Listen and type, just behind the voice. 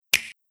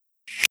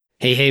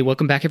Hey,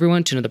 welcome back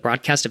everyone to another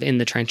broadcast of In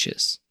the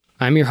Trenches.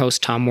 I'm your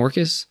host, Tom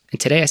Morkes, and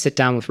today I sit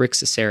down with Rick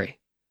Cesari.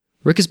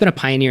 Rick has been a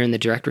pioneer in the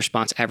direct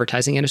response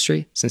advertising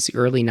industry since the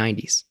early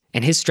 90s,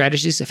 and his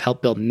strategies have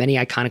helped build many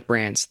iconic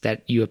brands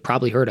that you have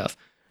probably heard of,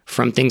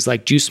 from things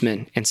like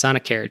Juiceman and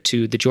Sonicare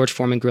to the George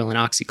Foreman Grill and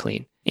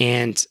OxiClean.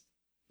 And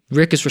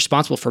Rick is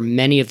responsible for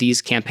many of these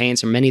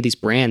campaigns or many of these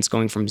brands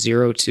going from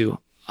zero to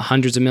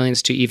hundreds of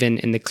millions to, even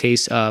in the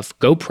case of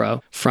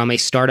GoPro, from a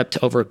startup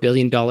to over $1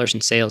 billion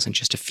in sales in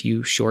just a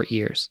few short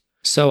years.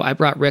 So I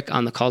brought Rick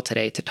on the call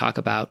today to talk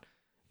about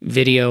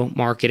video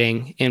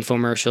marketing,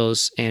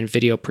 infomercials, and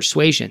video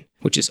persuasion,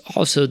 which is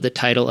also the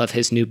title of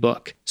his new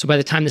book. So by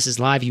the time this is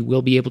live, you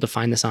will be able to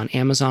find this on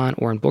Amazon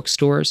or in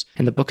bookstores.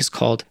 And the book is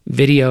called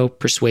Video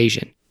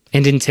Persuasion.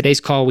 And in today's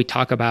call, we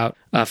talk about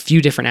a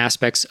few different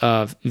aspects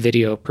of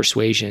video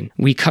persuasion.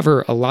 We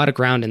cover a lot of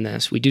ground in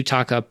this. We do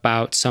talk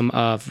about some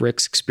of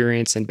Rick's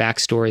experience and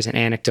backstories and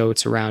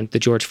anecdotes around the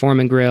George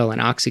Foreman Grill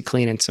and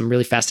OxiClean and some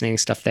really fascinating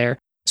stuff there.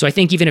 So I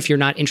think even if you're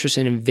not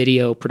interested in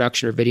video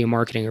production or video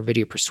marketing or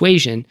video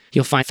persuasion,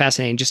 you'll find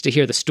fascinating just to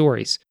hear the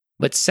stories.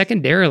 But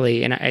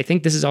secondarily, and I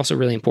think this is also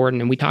really important,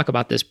 and we talk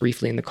about this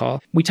briefly in the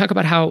call, we talk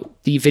about how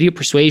the video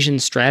persuasion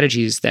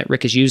strategies that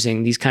Rick is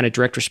using, these kind of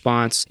direct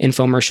response,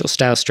 infomercial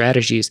style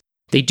strategies,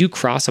 they do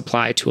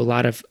cross-apply to a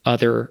lot of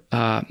other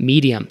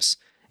mediums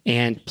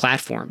and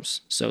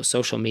platforms. So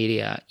social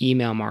media,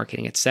 email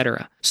marketing,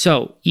 etc.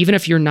 So even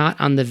if you're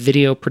not on the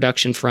video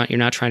production front, you're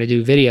not trying to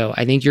do video,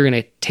 I think you're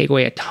going to take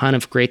away a ton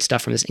of great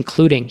stuff from this,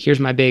 including, here's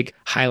my big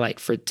highlight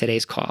for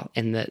today's call.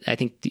 And I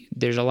think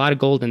there's a lot of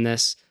gold in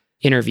this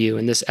interview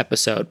in this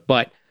episode,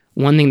 but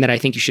one thing that I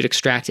think you should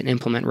extract and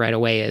implement right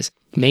away is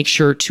make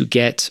sure to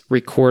get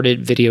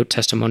recorded video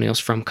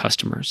testimonials from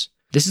customers.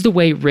 This is the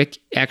way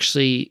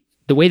the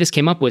way this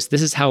came up was,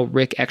 this is how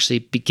Rick actually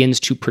begins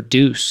to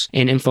produce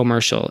an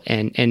infomercial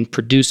and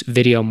produce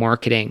video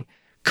marketing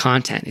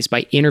content, is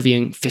by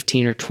interviewing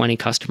 15 or 20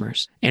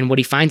 customers. And what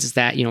he finds is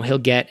that,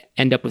 he'll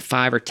end up with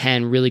 5 or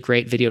 10 really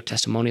great video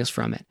testimonials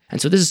from it. And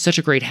so this is such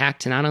a great hack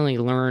to not only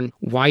learn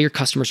why your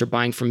customers are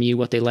buying from you,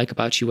 what they like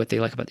about you, what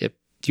they like about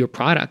your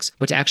products,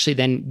 but to actually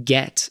then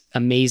get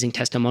amazing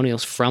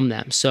testimonials from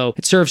them. So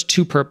it serves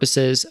two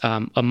purposes,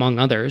 among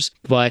others,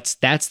 but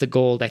that's the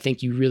gold. I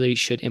think you really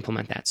should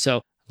implement that.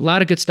 So a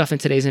lot of good stuff in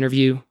today's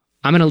interview.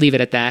 I'm going to leave it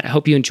at that. I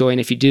hope you enjoy.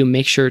 And if you do,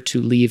 make sure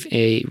to leave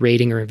a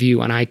rating or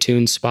review on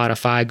iTunes,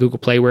 Spotify, Google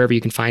Play, wherever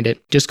you can find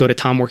it. Just go to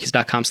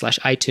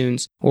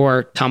tommorkes.com/iTunes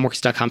or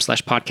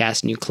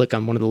tommorkes.com/podcast, and you click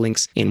on one of the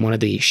links in one of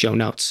the show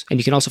notes. And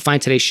you can also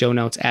find today's show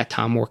notes at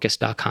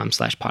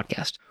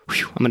tommorkes.com/podcast.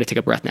 I'm going to take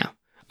a breath now.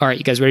 All right,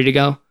 you guys ready to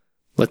go?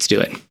 Let's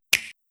do it.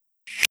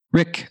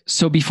 Rick,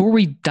 so before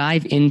we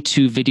dive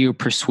into video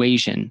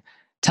persuasion,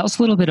 tell us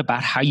a little bit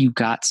about how you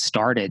got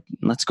started.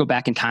 Let's go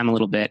back in time a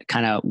little bit,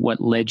 kind of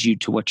what led you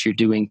to what you're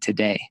doing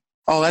today.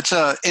 Oh, that's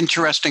an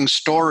interesting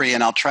story,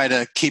 and I'll try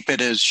to keep it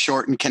as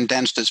short and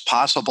condensed as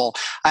possible.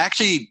 I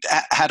actually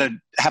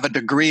have a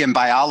degree in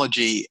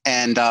biology,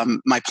 and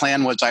my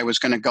plan was I was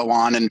going to go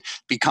on and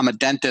become a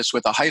dentist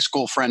with a high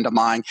school friend of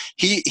mine.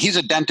 He's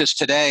a dentist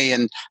today,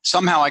 and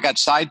somehow I got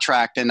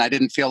sidetracked, and I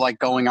didn't feel like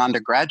going on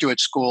to graduate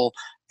school.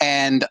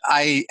 And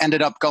I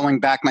ended up going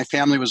back. My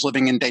family was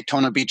living in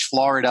Daytona Beach,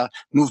 Florida,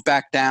 moved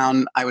back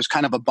down. I was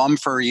kind of a bum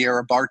for a year,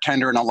 a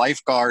bartender and a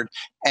lifeguard.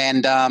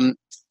 And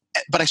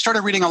but I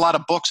started reading a lot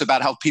of books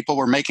about how people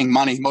were making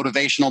money,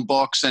 motivational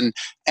books. And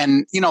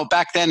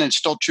back then, it's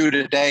still true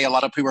today, a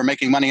lot of people were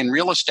making money in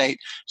real estate.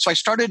 So I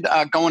started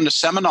going to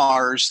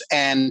seminars,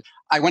 and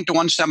I went to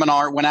one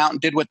seminar, went out and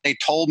did what they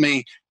told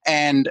me,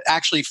 and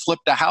actually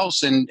flipped a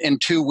house in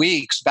 2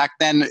 weeks. Back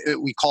then,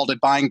 we called it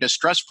buying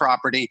distressed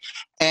property.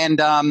 And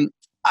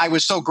I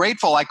was so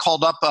grateful. I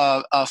called up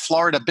a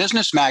Florida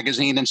business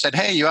magazine and said,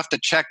 hey, you have to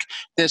check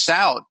this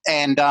out.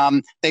 And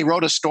they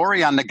wrote a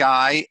story on the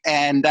guy,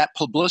 and that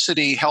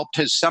publicity helped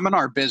his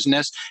seminar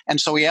business. And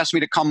so he asked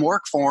me to come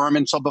work for him.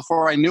 And so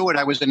before I knew it,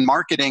 I was in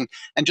marketing.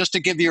 And just to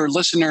give your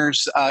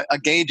listeners a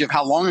gauge of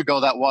how long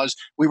ago that was,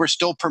 we were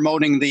still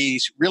promoting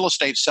these real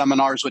estate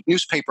seminars with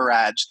newspaper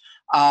ads.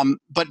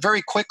 But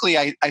very quickly,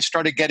 I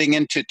started getting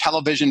into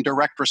television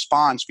direct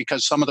response,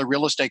 because some of the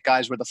real estate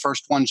guys were the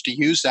first ones to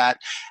use that.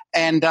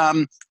 And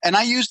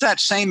I used that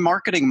same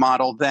marketing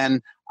model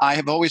then. I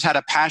have always had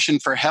a passion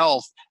for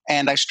health,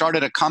 and I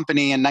started a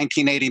company in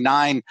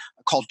 1989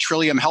 called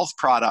Trillium Health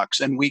Products,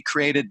 and we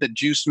created the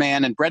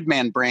Juiceman and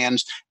Breadman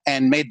brands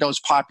and made those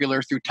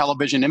popular through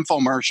television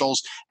infomercials.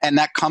 And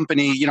that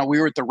company, we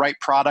were at the right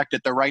product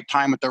at the right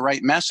time with the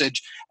right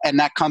message, and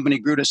that company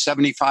grew to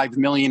 75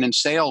 million in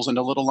sales in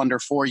a little under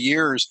 4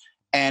 years.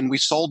 And we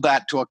sold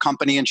that to a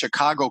company in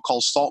Chicago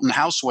called Sultan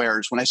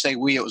Housewares. When I say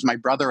we, it was my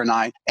brother and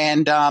I.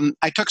 And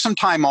I took some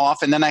time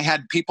off, and then I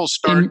had people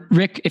start. And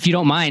Rick, if you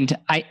don't mind,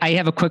 I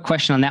have a quick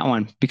question on that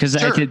one, because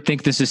Sure. I did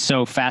think this is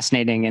so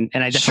fascinating, and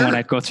I definitely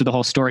want to go through the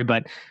whole story,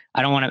 but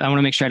I want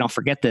to make sure I don't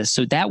forget this.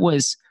 So that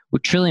was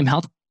with Trillium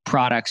Health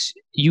Products.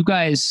 You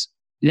guys,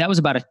 that was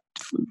about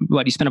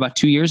you spent about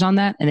 2 years on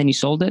that, and then you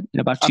sold it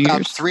in about 2 years?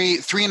 About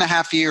three and a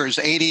half years,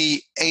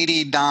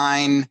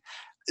 89.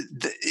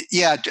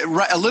 Yeah,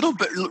 a little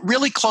bit,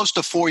 really close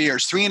to 4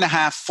 years,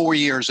 3.5, 4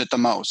 years at the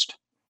most.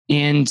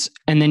 And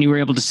then you were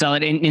able to sell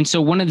it. And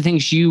so one of the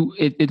things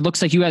it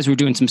looks like you guys were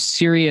doing some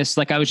serious,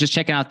 like I was just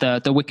checking out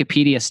the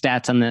Wikipedia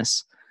stats on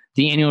this,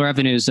 the annual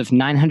revenues of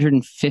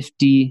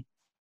 950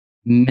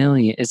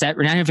 million. Is that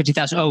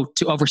 950,000? Oh,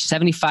 to over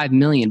 75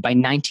 million by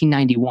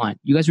 1991.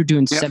 You guys were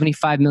doing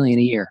 75 million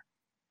a year.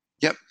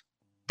 Yep.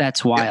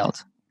 That's wild.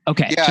 Yep.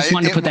 Okay. Yeah, just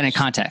wanted to put that in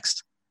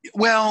context.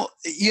 Well,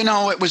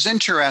 it was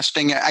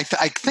interesting. I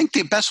think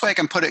the best way I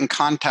can put it in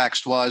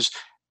context was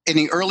in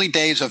the early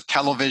days of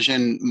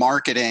television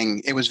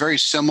marketing, it was very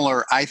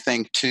similar, I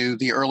think, to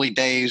the early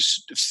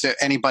days to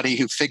anybody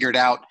who figured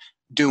out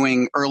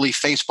doing early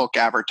Facebook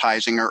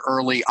advertising or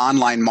early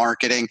online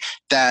marketing,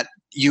 that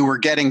you were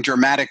getting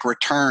dramatic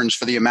returns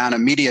for the amount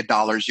of media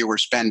dollars you were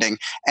spending.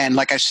 And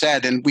like I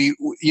said, and we,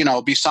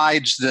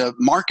 besides the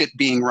market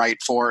being right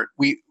for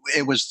it,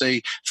 it was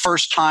the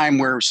first time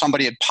where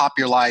somebody had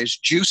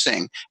popularized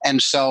juicing.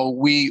 And so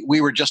we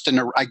were just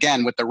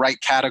again, with the right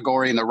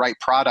category and the right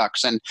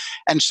products. And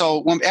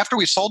so after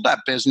we sold that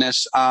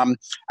business, I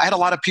had a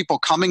lot of people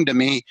coming to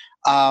me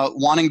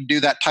wanting to do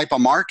that type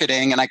of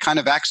marketing. And I kind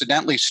of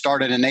accidentally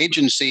started an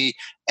agency.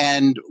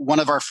 And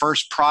one of our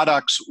first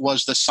products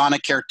was the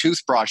Sonicare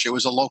toothbrush. It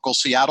was a local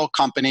Seattle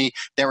company.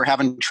 They were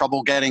having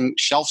trouble getting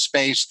shelf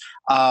space.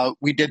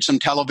 We did some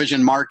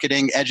television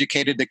marketing,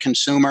 educated the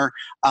consumer.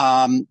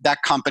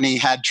 That company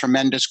had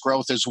tremendous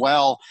growth as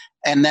well.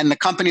 And then the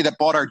company that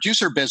bought our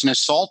juicer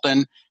business,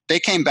 Salton, they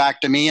came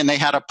back to me and they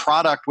had a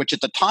product which at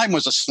the time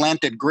was a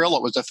slanted grill.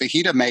 It was a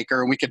fajita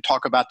maker, and we could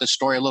talk about this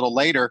story a little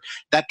later.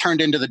 That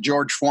turned into the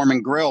George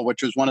Foreman grill,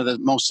 which was one of the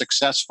most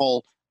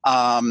successful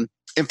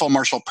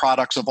infomercial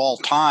products of all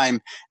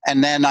time.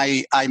 And then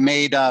I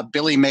made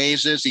Billy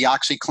Mays's, the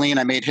OxyClean.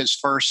 I made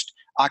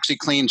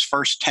OxyClean's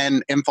first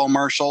 10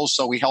 infomercials.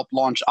 So we helped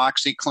launch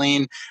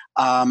OxyClean,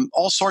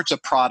 all sorts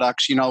of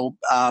products,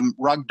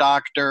 Rug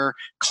Doctor,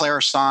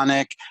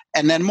 Clarisonic.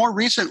 And then more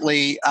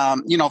recently,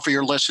 for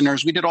your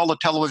listeners, we did all the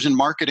television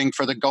marketing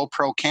for the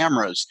GoPro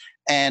cameras.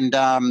 And,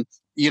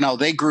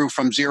 they grew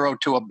from zero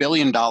to $1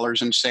 billion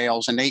in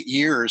sales in 8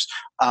 years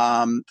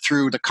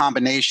through the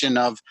combination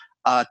of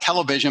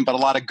television, but a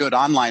lot of good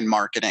online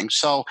marketing.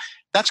 So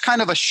that's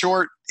kind of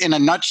in a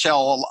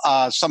nutshell,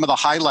 some of the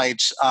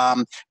highlights,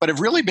 but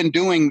I've really been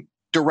doing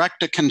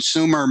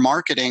direct-to-consumer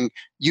marketing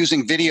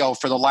using video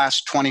for the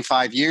last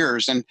 25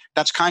 years. And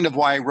that's kind of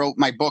why I wrote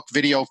my book,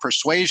 Video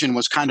Persuasion,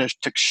 was kind of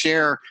to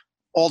share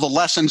all the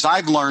lessons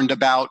I've learned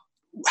about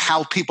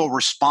how people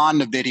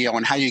respond to video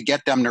and how you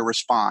get them to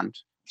respond.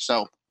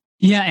 So,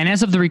 yeah. And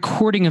as of the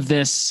recording of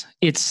this,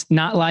 it's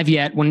not live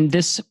yet. When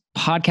this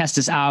podcast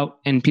is out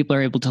and people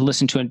are able to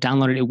listen to it and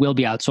download it, it will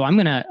be out. So I'm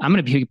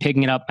gonna be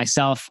picking it up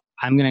myself.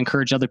 I'm gonna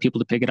encourage other people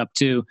to pick it up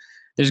too.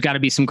 There's got to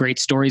be some great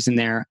stories in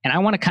there, and I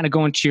want to kind of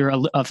go into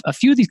a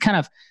few of these kind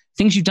of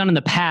things you've done in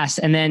the past,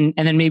 and then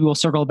maybe we'll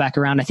circle back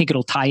around. I think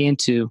it'll tie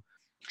into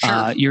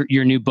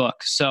your new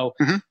book. So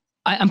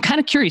I'm kind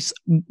of curious,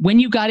 when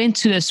you got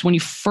into this, when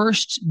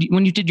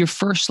you did your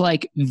first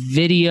like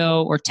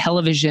video or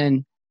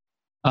television,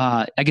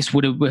 I guess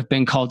would have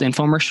been called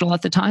infomercial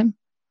at the time.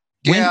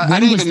 When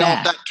I didn't even know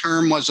if that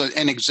term was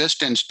in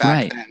existence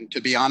back then, to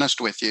be honest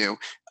with you.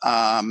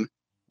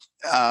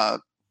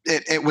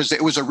 It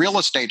was a real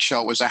estate show.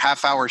 It was a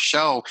half-hour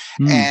show.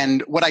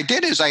 And what I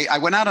did is I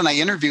went out and I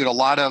interviewed a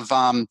lot of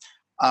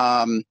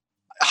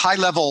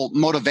high-level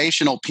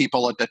motivational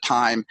people at the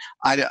time.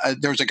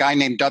 There was a guy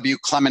named W.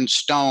 Clement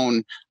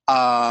Stone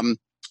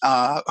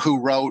who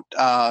wrote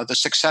The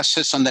Success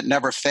System That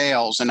Never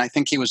Fails. And I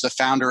think he was the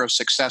founder of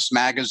Success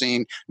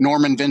Magazine.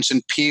 Norman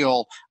Vincent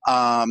Peale.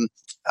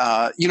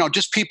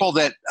 Just people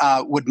that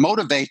would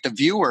motivate the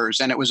viewers.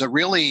 And it was a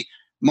really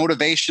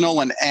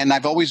motivational, and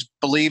I've always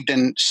believed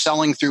in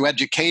selling through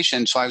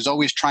education. So I was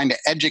always trying to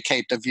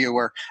educate the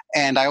viewer,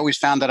 and I always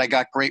found that I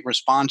got great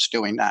response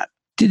doing that.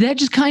 Did that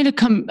just kind of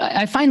come?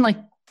 I find like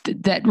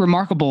that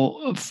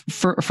remarkable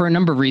for a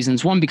number of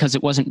reasons. One, because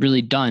it wasn't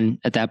really done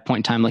at that point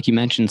in time. Like you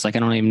mentioned, it's like, I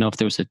don't even know if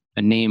there was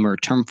a name or a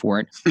term for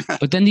it,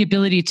 but then the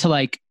ability to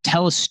like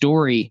tell a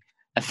story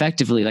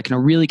effectively, like in a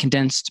really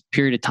condensed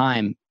period of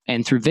time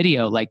and through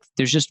video, like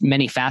there's just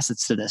many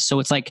facets to this. So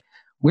it's like,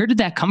 where did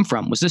that come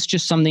from? Was this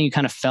just something you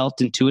kind of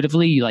felt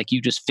intuitively?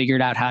 You just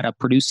figured out how to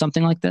produce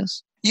something like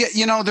this?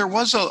 Yeah, there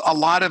was a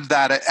lot of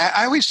that.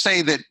 I always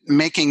say that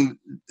making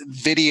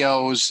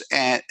videos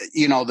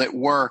that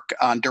work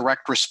on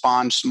direct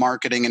response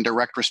marketing and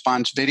direct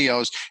response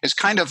videos is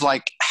kind of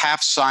like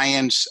half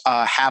science,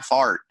 half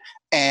art.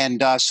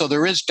 And so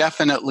there is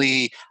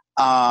definitely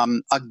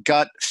a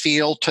gut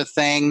feel to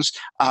things.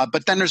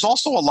 But then there's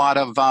also a lot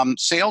of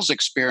sales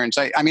experience.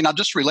 I mean, I'll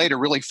just relate a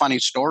really funny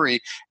story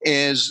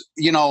is,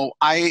 when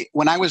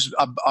I was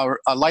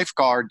a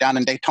lifeguard down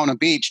in Daytona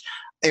Beach,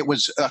 it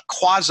was a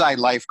quasi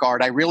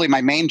lifeguard.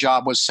 My main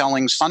job was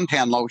selling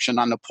suntan lotion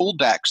on the pool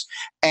decks.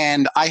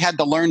 And I had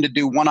to learn to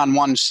do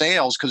one-on-one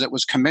sales because it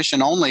was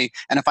commission only.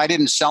 And if I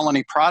didn't sell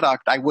any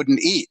product, I wouldn't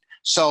eat.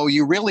 So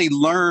you really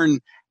learn,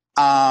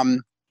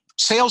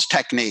 sales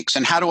techniques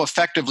and how to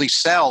effectively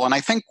sell. And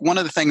I think one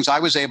of the things I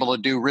was able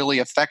to do really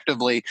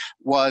effectively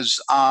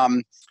was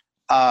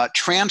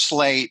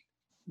translate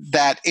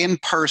that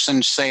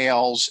in-person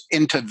sales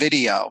into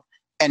video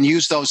and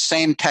use those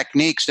same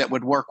techniques that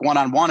would work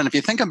one-on-one. And if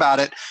you think about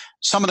it,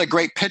 some of the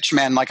great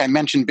pitchmen, like I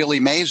mentioned Billy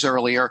Mays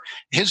earlier,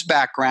 his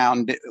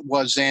background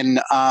was in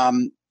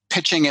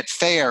pitching at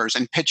fairs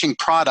and pitching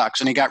products,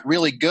 and he got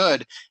really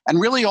good.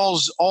 And really all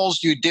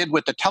you did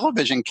with the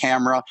television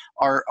camera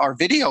or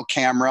video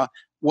camera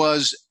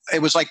was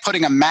like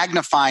putting a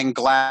magnifying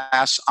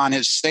glass on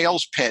his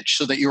sales pitch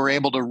so that you were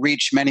able to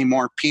reach many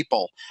more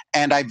people.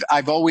 And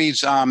I've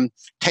always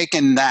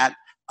taken that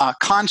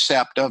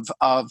concept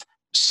of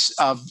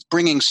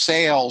bringing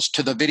sales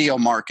to the video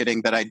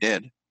marketing that I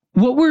did.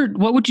 What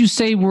would you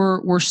say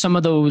were some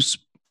of those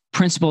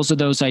principles or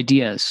those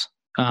ideas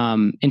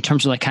in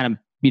terms of like kind of,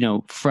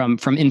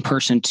 from in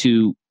person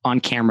to on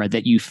camera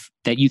that you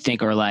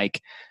think are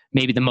like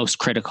maybe the most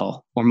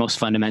critical or most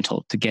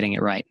fundamental to getting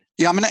it right?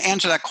 Yeah, I'm going to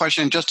answer that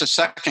question in just a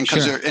second,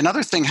 because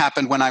another thing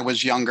happened when I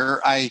was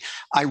younger. I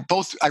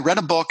read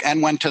a book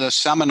and went to the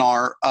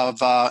seminar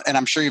of, and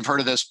I'm sure you've heard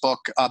of this book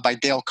by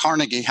Dale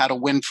Carnegie, How to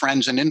Win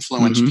Friends and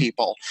Influence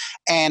People.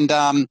 And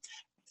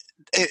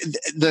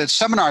the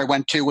seminar I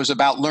went to was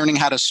about learning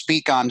how to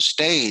speak on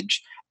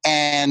stage.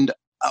 And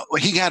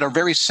he had a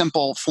very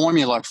simple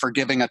formula for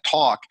giving a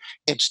talk.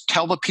 It's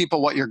tell the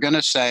people what you're going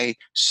to say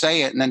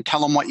it, and then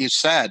tell them what you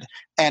said.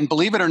 And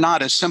believe it or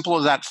not, as simple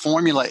as that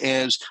formula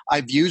is,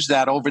 I've used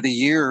that over the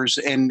years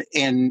in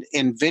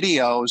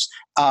videos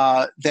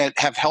that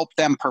have helped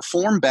them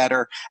perform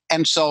better.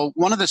 And so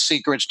one of the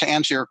secrets to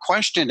answer your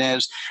question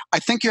is, I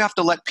think you have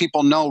to let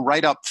people know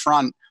right up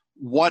front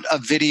what a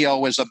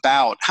video is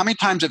about. How many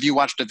times have you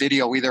watched a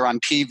video either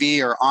on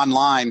TV or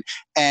online,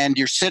 and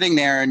you're sitting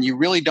there and you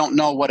really don't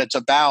know what it's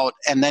about,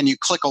 and then you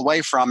click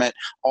away from it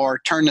or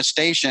turn the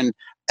station?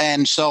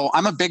 And so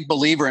I'm a big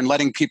believer in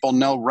letting people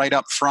know right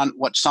up front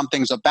what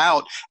something's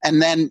about.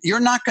 And then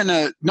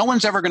no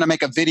one's ever going to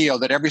make a video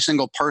that every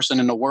single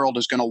person in the world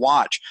is going to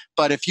watch.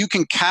 But if you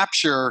can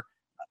capture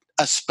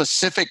a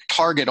specific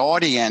target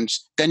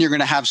audience, then you're going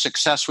to have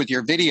success with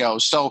your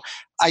videos. So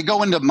I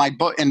go into my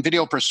book in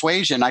Video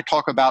Persuasion. I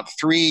talk about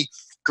 3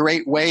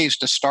 great ways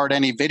to start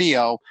any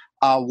video.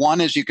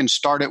 One is you can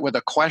start it with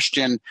a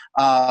question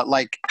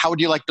like, how would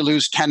you like to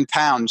lose 10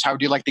 pounds? How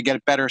would you like to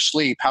get better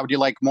sleep? How would you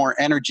like more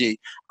energy?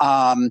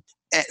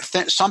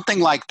 Something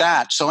like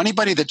that. So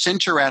anybody that's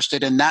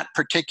interested in that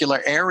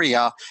particular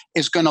area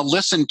is going to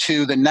listen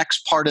to the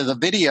next part of the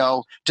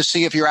video to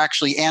see if you're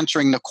actually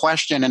answering the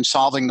question and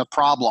solving the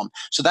problem.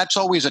 So that's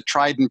always a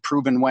tried and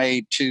proven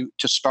way to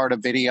start a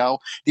video.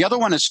 The other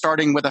one is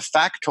starting with a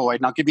factoid.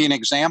 And I'll give you an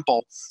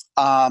example.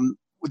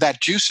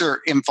 That juicer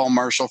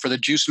infomercial for the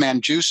Juice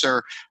Man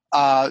juicer,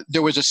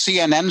 there was a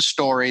CNN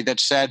story that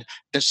said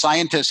the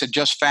scientists had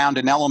just found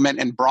an element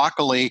in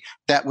broccoli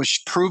that was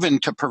proven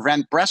to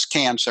prevent breast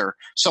cancer.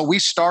 So we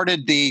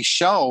started the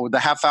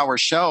half-hour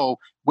show,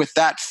 with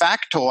that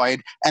factoid,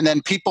 and then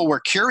people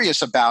were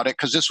curious about it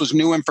because this was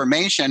new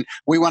information.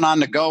 We went on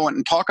to go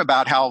and talk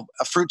about how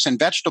fruits and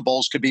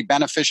vegetables could be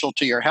beneficial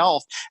to your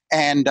health,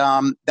 and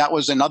that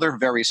was another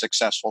very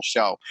successful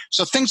show.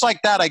 So things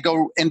like that, I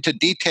go into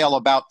detail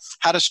about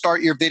how to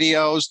start your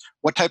videos,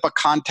 what type of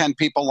content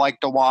people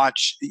like to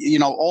watch,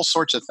 all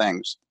sorts of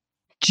things.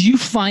 Do you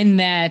find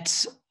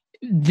that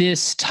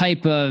this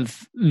type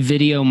of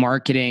video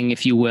marketing,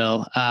 if you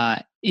will,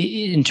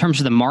 in terms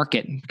of the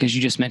market, because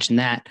you just mentioned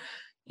that,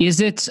 is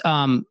it?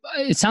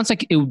 It sounds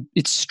like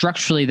it's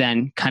structurally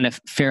then kind of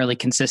fairly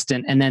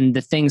consistent, and then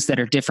the things that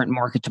are different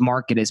market to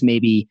market is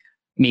maybe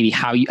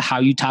how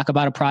you talk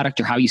about a product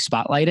or how you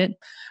spotlight it.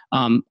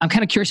 I'm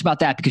kind of curious about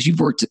that because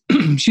you've worked,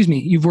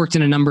 you've worked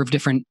in a number of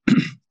different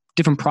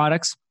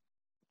products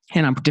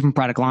and on different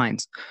product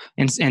lines,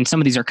 and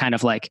some of these are kind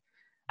of like,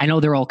 I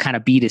know they're all kind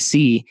of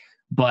B2C,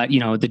 but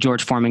the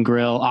George Foreman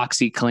grill,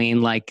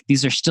 OxyClean, like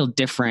these are still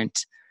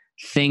different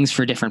things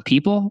for different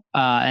people.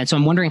 And so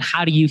I'm wondering,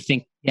 how do you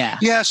think?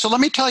 Yeah. So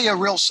let me tell you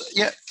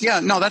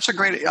no, that's a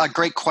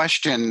great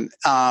question.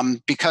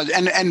 Because,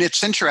 and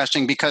it's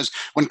interesting because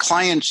when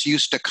clients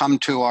used to come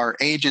to our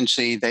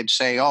agency, they'd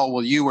say, oh,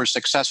 well, you were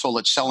successful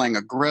at selling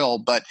a grill,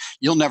 but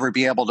you'll never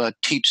be able to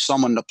teach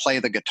someone to play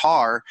the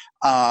guitar.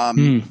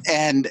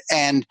 And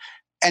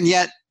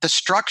yet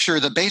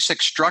the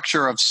basic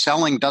structure of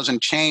selling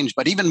doesn't change.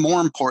 But even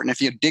more important,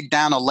 if you dig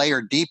down a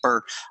layer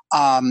deeper,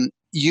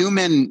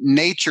 human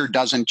nature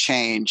doesn't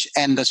change,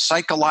 and the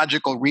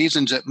psychological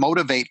reasons that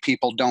motivate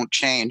people don't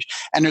change.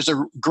 And there's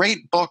a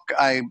great book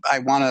I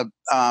want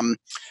to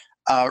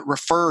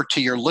refer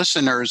to your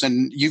listeners,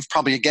 and you've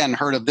probably again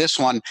heard of this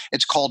one.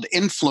 It's called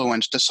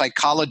Influence: The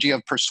Psychology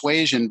of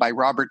Persuasion by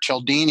Robert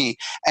Cialdini,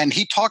 and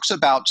he talks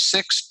about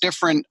 6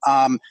 different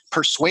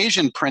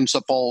persuasion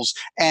principles.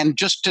 And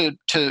just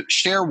to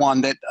share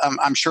one that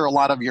I'm sure a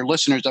lot of your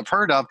listeners have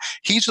heard of,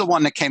 he's the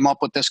one that came up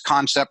with this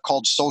concept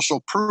called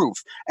social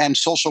proof. And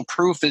social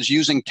proof is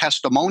using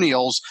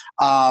testimonials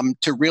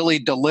to really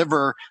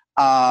deliver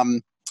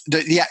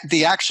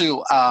the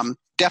actual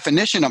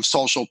definition of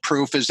social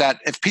proof is that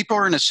if people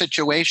are in a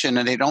situation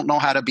and they don't know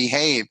how to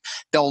behave,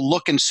 they'll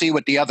look and see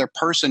what the other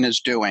person is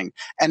doing.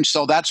 And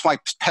so that's why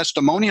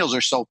testimonials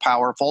are so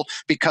powerful,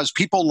 because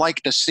people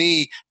like to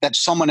see that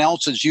someone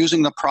else is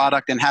using the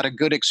product and had a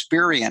good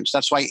experience.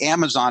 That's why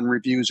Amazon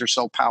reviews are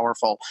so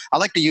powerful. I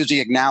like to use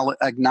the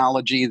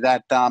analogy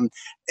that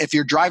if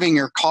you're driving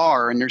your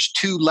car and there's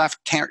two left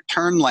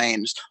turn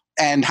lanes,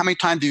 and how many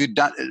times have you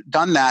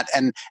done that?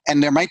 And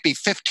there might be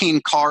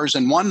 15 cars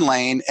in one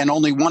lane and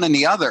only one in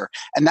the other.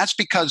 And that's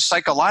because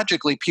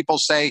psychologically people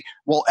say,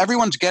 well,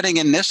 everyone's getting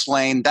in this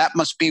lane. That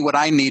must be what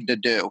I need to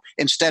do,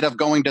 instead of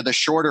going to the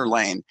shorter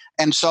lane.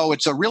 And so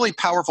it's a really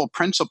powerful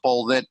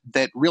principle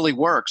that really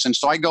works. And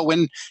so I go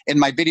in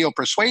my video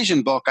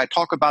persuasion book, I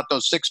talk about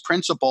those 6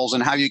 principles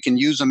and how you can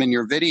use them in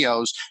your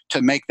videos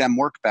to make them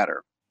work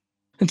better.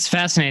 It's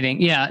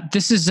fascinating. Yeah,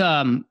 this is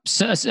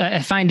so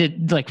I find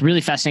it like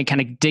really fascinating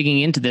kind of digging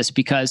into this,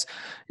 because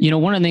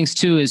one of the things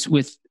too is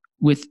with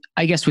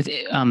I guess with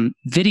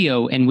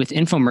video and with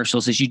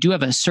infomercials is you do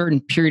have a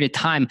certain period of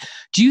time.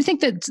 Do you think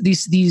that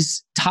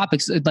these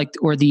topics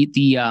or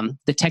the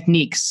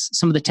techniques,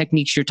 some of the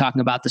techniques you're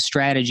talking about, the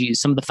strategies,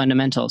 some of the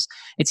fundamentals,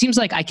 it seems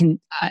like I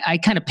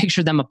kind of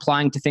picture them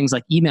applying to things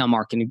like email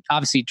marketing,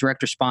 obviously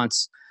direct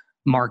response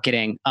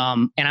marketing.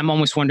 And I'm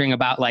almost wondering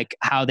about like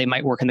how they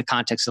might work in the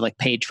context of like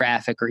paid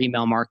traffic or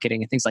email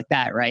marketing and things like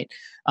that, right?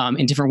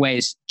 In different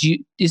ways. Do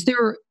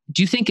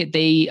you think that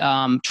they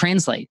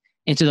translate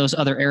into those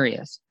other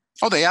areas?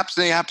 Oh, they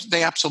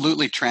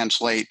absolutely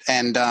translate.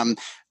 And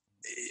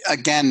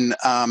again,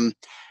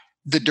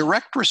 the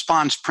direct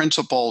response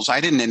principles,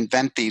 I didn't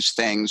invent these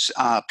things.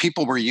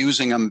 People were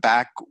using them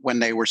back when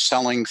they were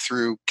selling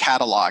through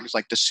catalogs,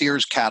 like the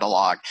Sears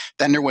catalog.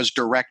 Then there was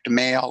direct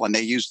mail, and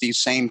they used these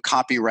same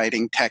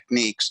copywriting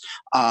techniques,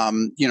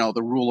 the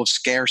rule of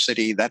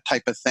scarcity, that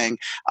type of thing.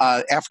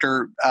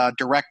 After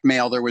direct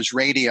mail, there was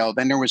radio.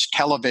 Then there was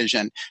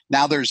television.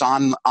 Now there's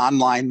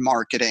online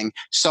marketing.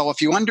 So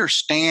if you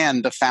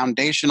understand the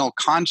foundational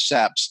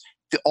concepts,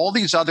 all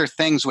these other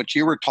things which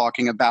you were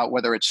talking about,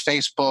 whether it's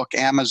Facebook,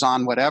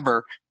 Amazon,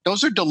 whatever,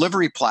 those are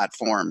delivery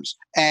platforms.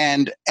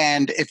 And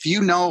if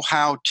you know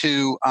how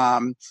to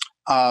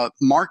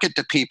market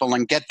to people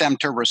and get them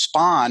to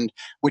respond,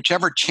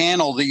 whichever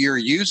channel that you're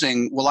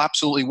using will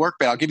absolutely work.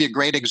 But I'll give you a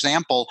great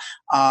example.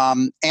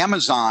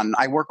 Amazon,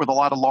 I work with a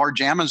lot of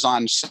large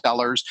Amazon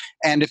sellers.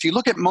 And if you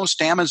look at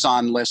most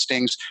Amazon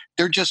listings,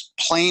 they're just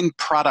plain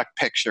product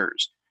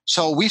pictures.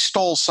 So we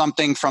stole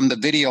something from the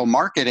video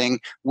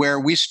marketing, where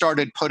we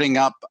started putting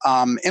up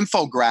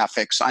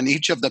infographics on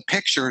each of the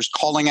pictures,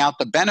 calling out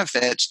the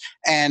benefits.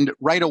 And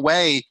right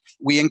away,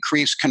 we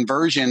increased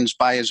conversions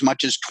by as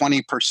much as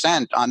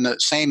 20% on the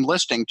same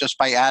listing, just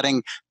by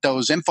adding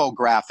those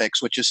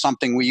infographics, which is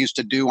something we used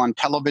to do on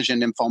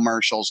television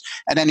infomercials.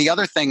 And then the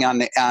other thing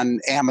on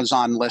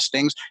Amazon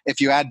listings, if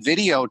you add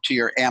video to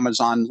your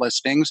Amazon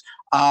listings,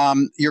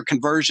 your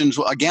conversions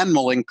again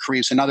will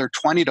increase another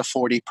 20 to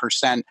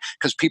 40%,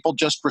 because people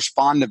just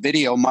respond to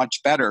video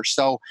much better.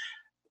 So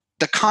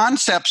the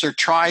concepts are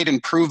tried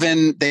and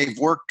proven. They've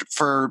worked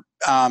for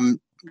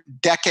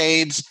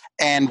decades,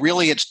 and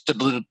really it's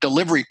the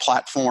delivery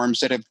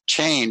platforms that have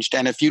changed.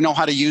 And if you know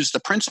how to use the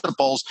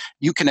principles,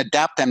 you can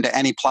adapt them to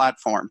any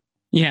platform.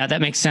 Yeah,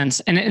 that makes sense.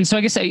 And so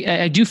I guess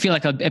I do feel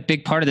like a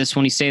big part of this,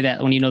 when you say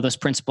that, when you know those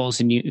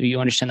principles and you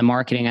understand the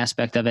marketing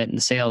aspect of it and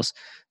the sales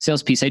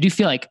piece, I do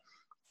feel like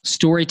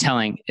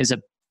storytelling is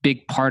a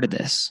big part of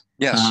this.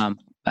 Yes.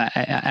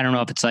 I don't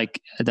know if it's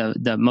like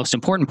the most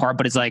important part,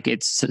 but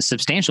it's a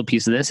substantial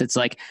piece of this. It's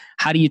like,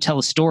 how do you tell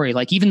a story?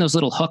 Like even those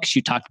little hooks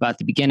you talked about at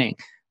the beginning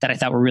that I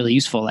thought were really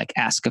useful, like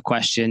ask a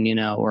question,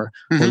 or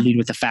lead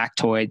with a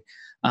factoid.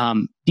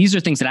 These are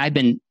things that I've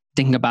been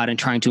thinking about and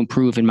trying to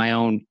improve in my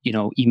own,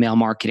 email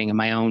marketing and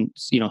my own,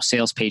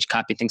 sales page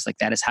copy, things like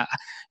that. Is how,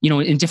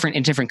 in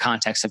different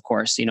contexts, of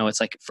course, it's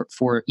like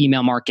for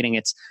email marketing,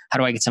 it's how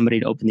do I get somebody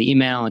to open the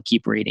email and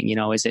keep reading?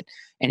 Is it,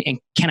 and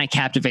can I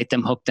captivate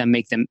them, hook them,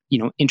 make them,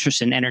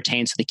 interested and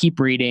entertained, so they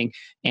keep reading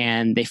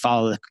and they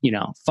follow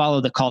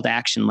the call to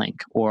action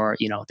link, or,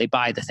 they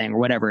buy the thing or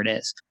whatever it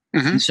is.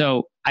 Mm-hmm.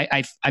 So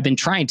I've been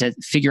trying to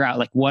figure out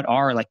like what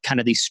are like kind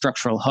of these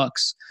structural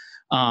hooks,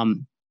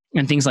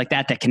 and things like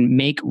that can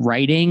make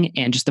writing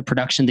and just the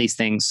production of these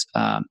things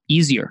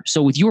easier.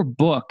 So with your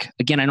book,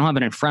 again, I don't have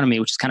it in front of me,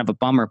 which is kind of a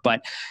bummer,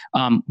 but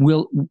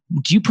do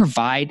you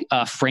provide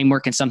a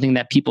framework and something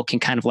that people can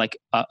kind of like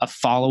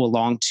follow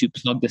along to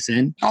plug this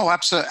in? Oh,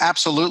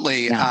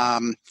 absolutely. Yeah.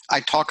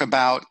 I talk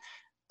about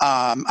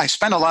I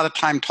spend a lot of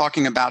time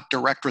talking about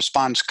direct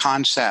response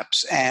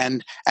concepts.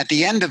 And at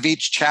the end of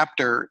each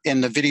chapter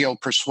in the video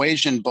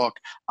persuasion book,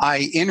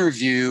 I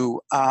interview,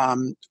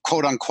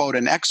 quote unquote,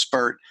 an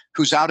expert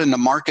who's out in the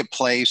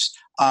marketplace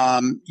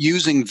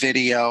using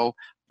video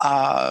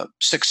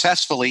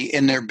successfully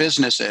in their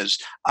businesses.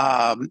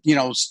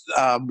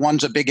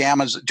 One's a big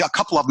Amazon, a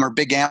couple of them are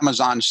big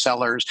Amazon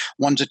sellers.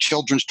 One's a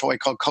children's toy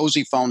called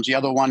Cozy Phones. The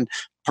other one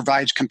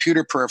provides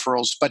computer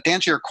peripherals. But to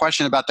answer your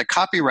question about the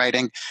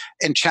copywriting,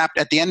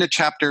 at the end of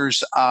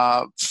chapters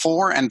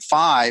 4 and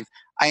 5,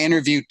 I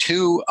interviewed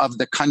two of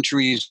the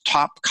country's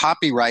top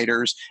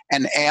copywriters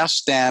and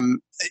asked them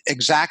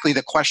exactly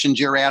the questions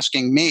you're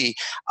asking me.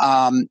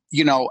 How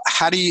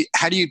do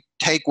you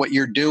take what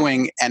you're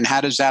doing and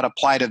how does that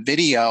apply to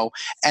video?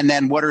 And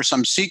then what are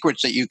some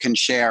secrets that you can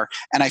share?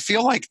 And I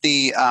feel like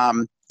the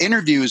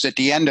interviews at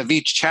the end of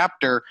each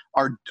chapter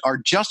are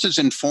just as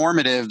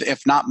informative,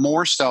 if not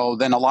more so,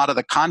 than a lot of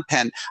the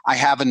content I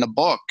have in the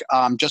book,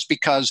 just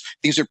because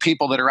these are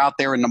people that are out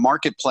there in the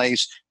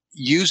marketplace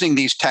using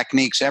these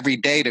techniques every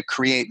day to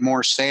create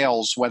more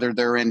sales, whether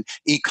they're in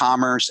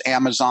e-commerce,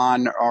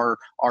 Amazon, or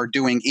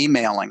doing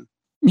emailing.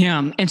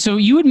 Yeah. And so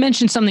you had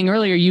mentioned something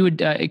earlier, you would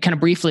kind of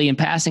briefly in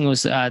passing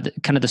was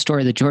kind of the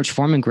story of the George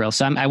Foreman grill.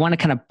 So I want to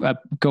kind of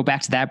go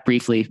back to that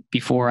briefly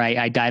before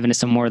I dive into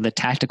some more of the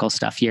tactical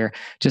stuff here,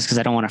 just because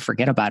I don't want to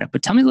forget about it.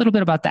 But tell me a little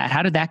bit about that.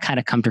 How did that kind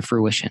of come to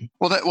fruition?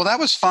 Well, that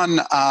was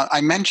fun.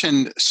 I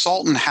mentioned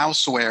Sultan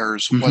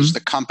Housewares was the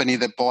company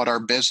that bought our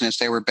business.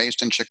 They were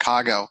based in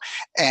Chicago.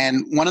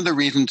 And one of the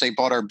reasons they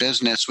bought our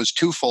business was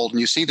twofold. And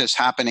you see this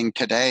happening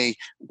today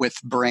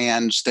with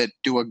brands that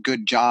do a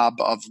good job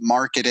of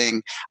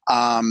marketing.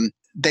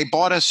 They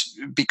bought us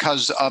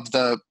because of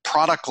the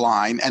product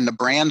line and the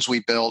brands we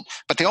built,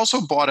 but they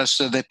also bought us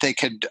so that they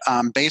could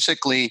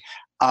basically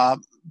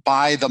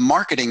buy the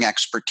marketing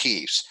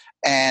expertise.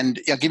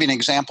 And I'll give you an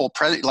example,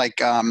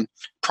 like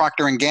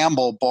Procter &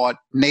 Gamble bought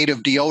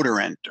Native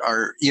deodorant,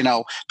 or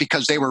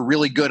because they were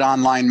really good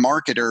online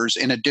marketers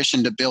in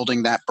addition to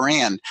building that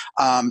brand.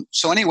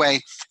 So anyway,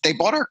 they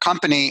bought our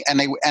company,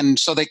 and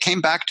so they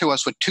came back to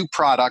us with two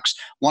products.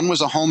 One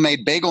was a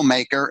homemade bagel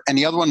maker, and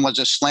the other one was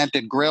a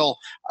slanted grill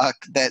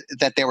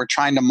that they were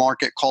trying to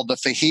market called the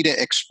Fajita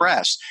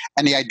Express.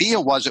 And the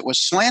idea was it was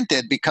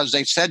slanted because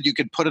they said you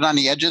could put it on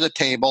the edge of the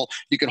table,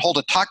 you could hold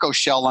a taco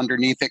shell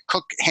underneath it,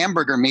 cook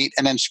hamburger meat,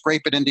 and then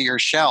scrape it into your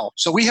shell.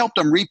 So we helped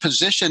them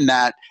reposition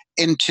that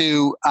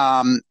into,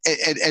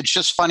 it's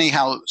just funny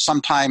how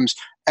sometimes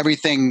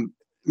everything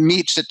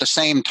meets at the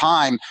same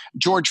time.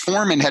 George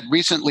Foreman had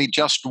recently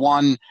just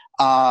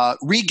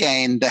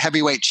regained the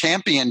heavyweight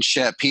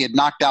championship. He had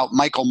knocked out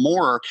Michael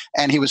Moorer,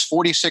 and he was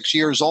 46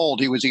 years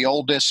old. He was the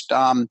oldest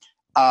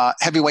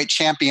heavyweight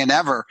champion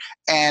ever.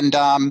 And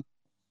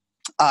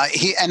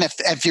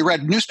if you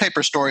read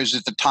newspaper stories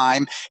at the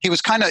time, he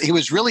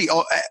was really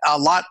a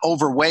lot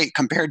overweight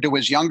compared to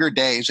his younger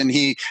days, and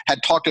he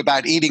had talked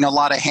about eating a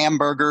lot of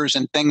hamburgers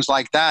and things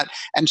like that.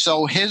 And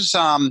so his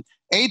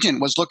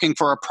agent was looking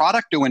for a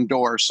product to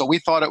endorse, so we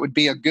thought it would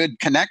be a good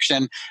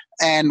connection,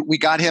 and we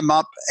got him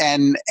up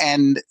and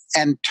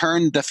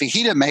turned the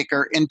fajita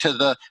maker into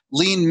the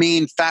lean,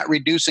 mean,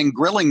 fat-reducing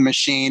grilling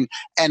machine.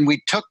 And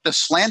we took the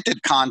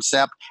slanted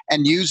concept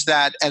and used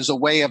that as a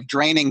way of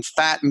draining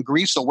fat and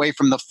grease away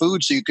from the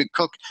food, so you could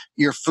cook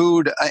your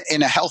food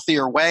in a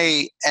healthier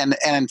way and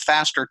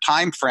faster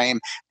time frame.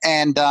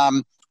 And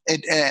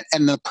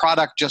the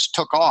product just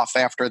took off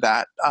after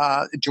that.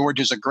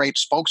 George is a great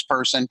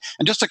spokesperson.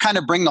 And just to kind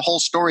of bring the whole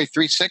story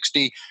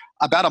 360,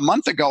 about a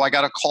month ago, I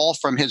got a call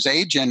from his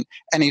agent,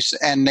 and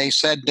they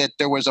said that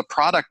there was a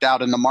product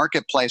out in the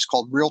marketplace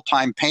called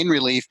Real-Time Pain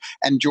Relief,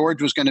 and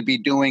George was going to be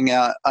doing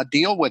a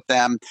deal with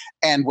them.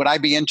 And would I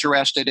be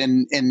interested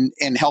in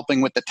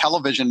helping with the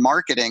television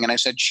marketing? And I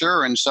said,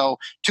 sure. And so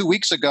 2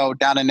 weeks ago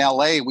down in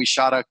LA, we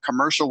shot a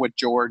commercial with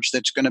George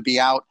that's going to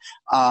be out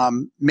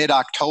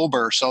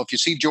mid-October. So if you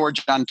see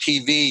George on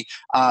TV,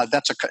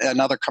 that's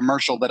another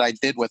commercial that I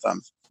did with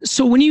him.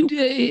 So when you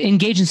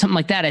engage in something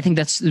like that, I think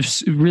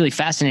that's really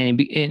fascinating.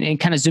 And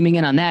kind of zooming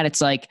in on that,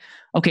 it's like,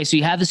 okay, so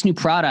you have this new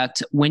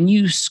product. When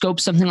you scope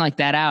something like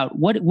that out,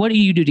 what do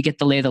you do to get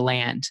the lay of the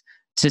land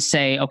to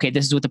say, okay,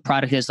 this is what the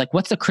product is? Like,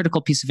 what's the critical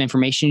piece of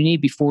information you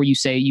need before you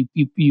say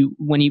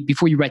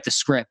before you write the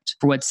script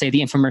for what, say,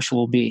 the infomercial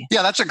will be?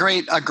 Yeah, that's a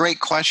great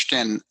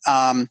question.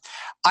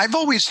 I've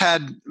always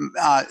had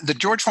the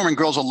George Foreman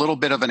Grill is a little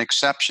bit of an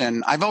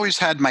exception. I've always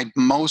had my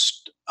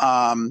most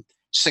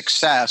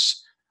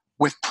success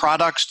with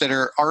products that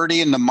are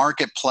already in the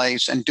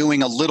marketplace and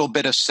doing a little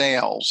bit of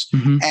sales.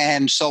 Mm-hmm.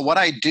 And so what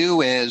I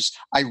do is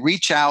I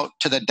reach out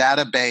to the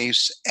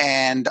database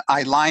and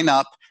I line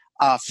up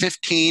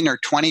 15 or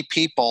 20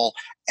 people,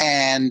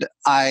 and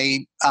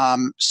I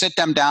sit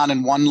them down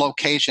in one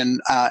location.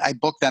 I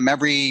book them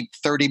every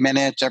 30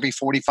 minutes, every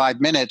 45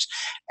 minutes.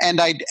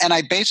 And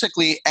I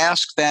basically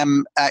ask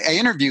them, I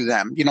interview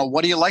them,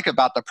 what do you like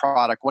about the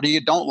product? What do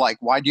you don't like?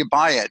 Why do you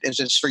buy it? Is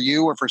this for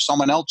you or for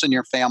someone else in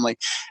your family?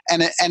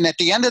 And at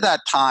the end of that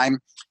time,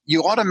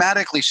 you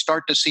automatically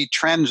start to see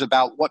trends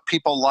about what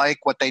people like,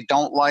 what they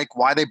don't like,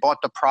 why they bought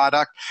the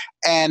product.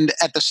 And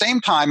at the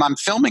same time, I'm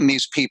filming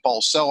these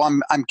people. So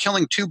I'm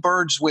killing two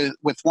birds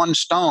with one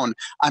stone.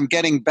 I'm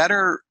getting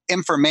better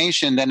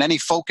information than any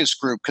focus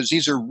group, because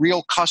these are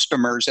real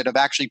customers that have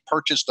actually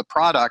purchased the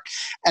product.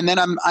 And then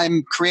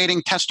I'm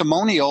creating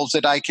testimonials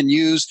that I can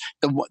use.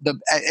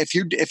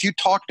 If you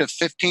talk to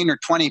 15 or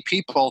 20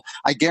 people,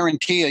 I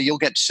guarantee you'll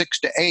get 6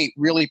 to 8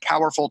 really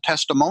powerful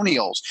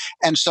testimonials.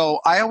 And so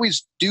I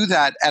always do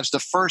that as the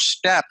first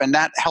step, and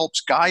that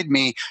helps guide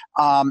me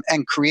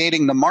and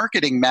creating the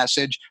marketing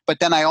message. But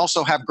then I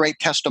also have great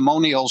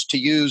testimonials to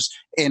use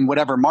in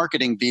whatever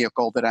marketing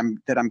vehicle that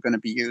I'm going to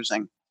be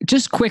using.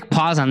 Just quick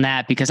pause on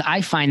that, because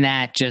I find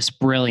that just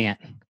brilliant.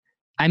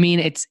 I mean,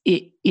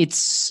 it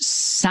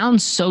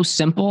sounds so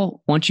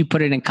simple once you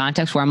put it in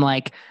context, where I'm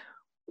like,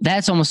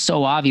 that's almost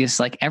so obvious.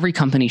 Like every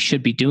company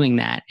should be doing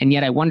that. And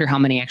yet I wonder how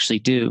many actually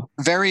do.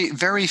 Very,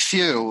 very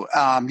few.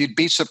 You'd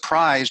be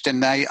surprised.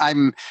 And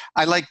I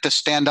like to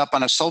stand up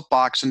on a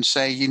soapbox and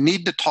say, you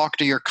need to talk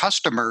to your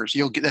customers.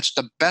 That's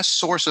the best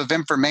source of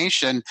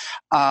information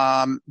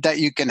that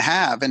you can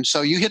have. And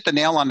so you hit the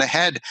nail on the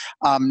head.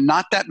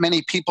 Not that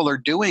many people are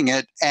doing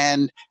it.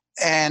 And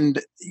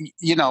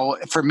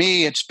for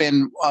me, it's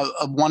been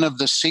one of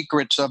the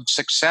secrets of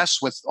success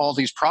with all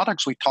these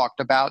products we talked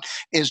about,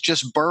 is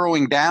just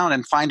burrowing down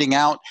and finding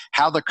out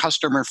how the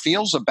customer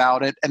feels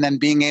about it, and then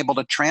being able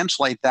to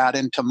translate that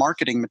into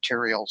marketing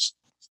materials.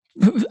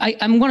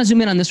 I'm going to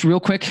zoom in on this real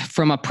quick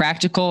from a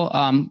practical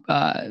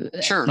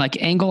Sure.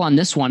 like angle on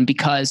this one,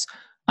 because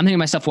I'm thinking to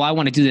myself, well, I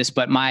want to do this,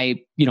 but my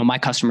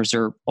customers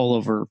are all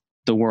over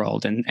the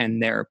world,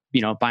 and they're,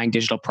 buying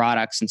digital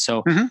products. And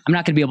so I'm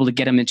not going to be able to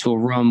get them into a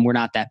room. We're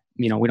not that,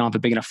 we don't have a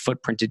big enough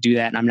footprint to do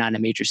that. And I'm not in a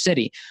major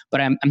city, but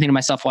I'm thinking to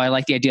myself, well, I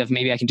like the idea of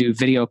maybe I can do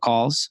video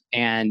calls,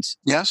 and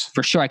yes,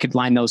 for sure I could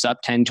line those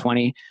up 10,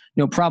 20,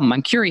 no problem.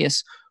 I'm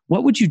curious,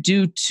 what would you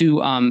do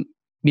to,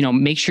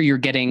 make sure you're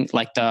getting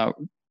like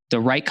the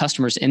right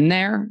customers in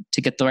there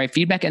to get the right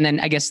feedback? And then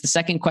I guess the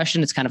second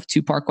question, it's kind of a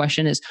 2-part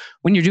question, is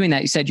when you're doing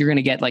that, you said you're going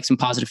to get like some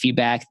positive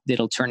feedback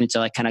that'll turn into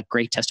like kind of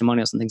great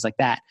testimonials and things like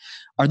that.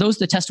 Are those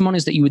the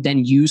testimonials that you would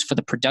then use for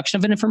the production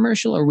of an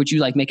infomercial, or would you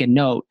like make a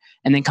note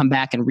and then come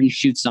back and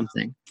reshoot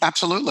something?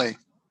 Absolutely.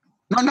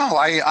 No.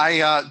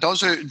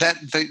 These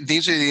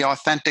are the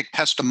authentic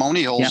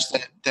testimonials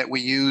that we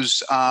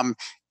use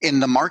in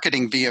the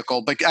marketing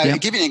vehicle. But I'll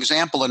give you an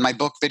example. In my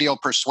book, Video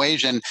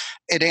Persuasion,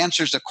 it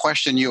answers the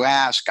question you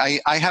ask. I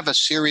have a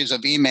series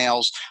of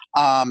emails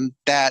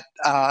that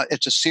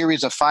it's a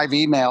series of 5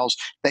 emails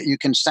that you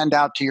can send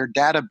out to your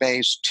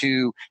database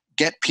to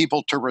get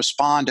people to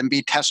respond and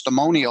be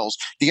testimonials.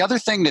 The other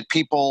thing that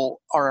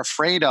people are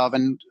afraid of,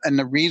 and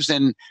the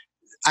reason,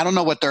 I don't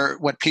know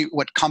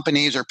what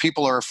companies or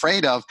people are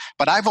afraid of,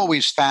 but I've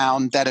always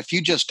found that if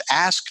you just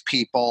ask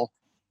people,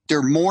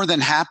 they're more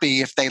than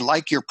happy, if they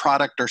like your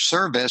product or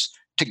service,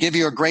 to give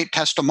you a great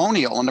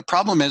testimonial. And the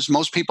problem is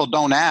most people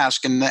don't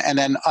ask, and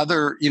then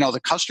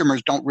the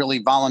customers don't really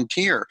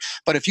volunteer.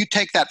 But if you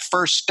take that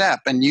first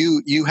step and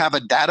you have a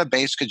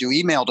database because you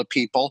email to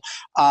people,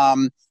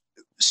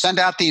 send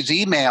out these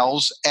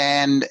emails,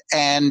 and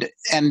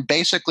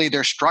basically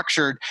they're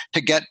structured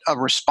to get a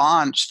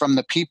response from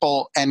the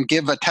people and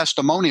give a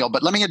testimonial.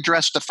 But let me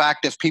address the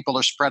fact if people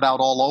are spread out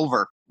all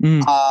over.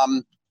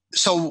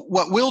 So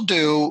what we'll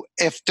do,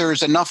 if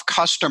there's enough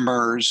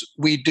customers,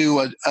 we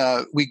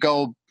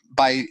go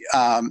by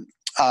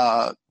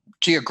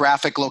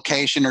geographic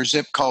location or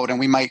zip code, and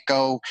we might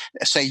go,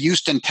 say,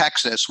 Houston,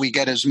 Texas. We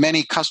get as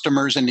many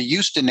customers in the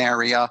Houston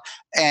area,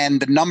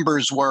 and the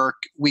numbers work.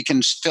 We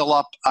can fill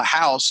up a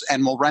house,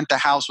 and we'll rent a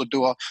house. We'll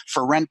do a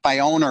for rent by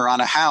owner on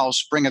a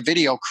house, bring a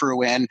video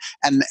crew in,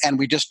 and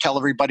we just tell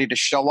everybody to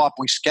show up.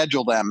 We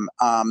schedule them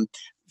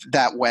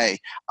that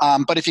way.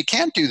 But if you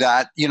can't do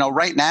that,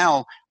 right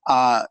now,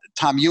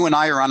 Tom, you and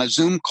I are on a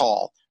Zoom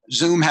call.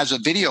 Zoom has a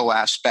video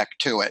aspect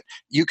to it.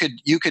 You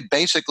could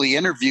basically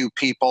interview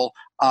people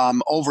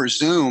over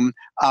Zoom,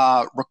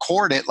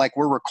 record it like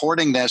we're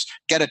recording this,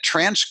 get a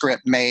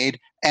transcript made,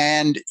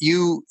 and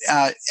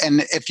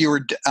if you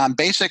were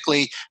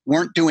basically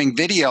weren't doing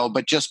video,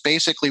 but just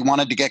basically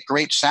wanted to get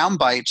great sound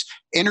bites,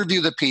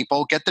 interview the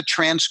people, get the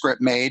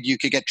transcript made. You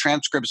could get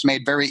transcripts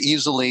made very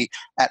easily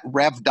at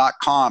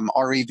rev.com,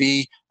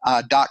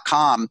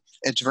 rev.com.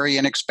 It's very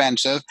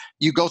inexpensive.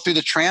 You go through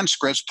the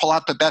transcripts, pull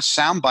out the best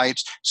sound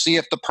bites, see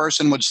if the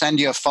person would send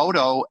you a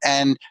photo,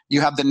 and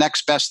you have the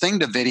next best thing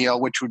to video,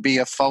 which would be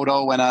a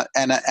photo and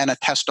a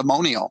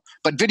testimonial.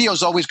 But video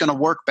is always going to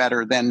work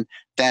better than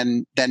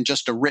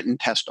just a written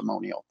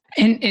testimonial.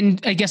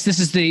 And I guess this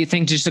is the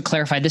thing, just to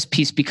clarify this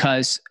piece,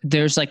 because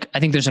there's I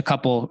think there's a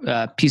couple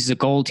pieces of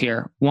gold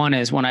here. One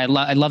is I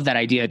love that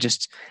idea.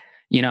 Just,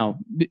 a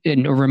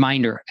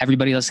reminder,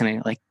 everybody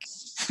listening,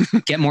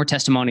 get more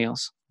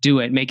testimonials, do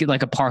it, make it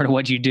like a part of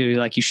what you do.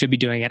 Like you should be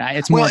doing it.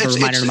 It's more of a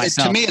reminder to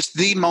myself. To me, it's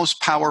the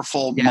most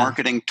powerful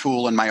marketing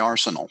tool in my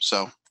arsenal.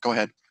 So go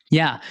ahead.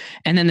 Yeah.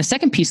 And then the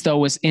second piece, though,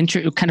 was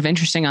kind of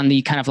interesting on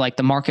the kind of like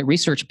the market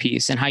research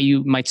piece, and how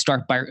you might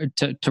start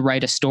to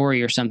write a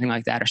story or something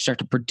like that, or start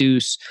to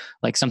produce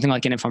like something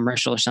like an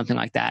infomercial or something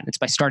like that. And it's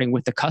by starting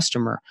with the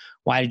customer.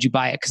 Why did you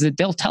buy it? Because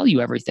they'll tell you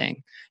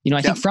everything.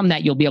 I think from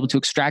that, you'll be able to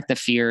extract the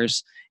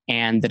fears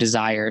and the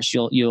desires.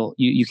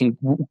 You can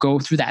go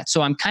through that.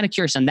 So I'm kind of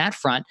curious on that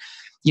front.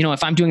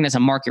 If I'm doing it as a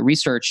market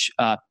research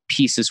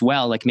piece as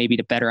well, like maybe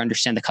to better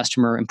understand the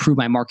customer, improve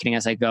my marketing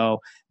as I go,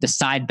 the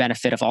side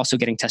benefit of also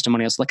getting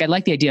testimonials. Like I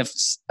like the idea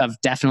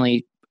of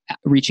definitely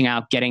reaching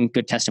out, getting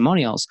good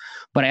testimonials,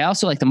 but I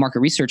also like the market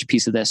research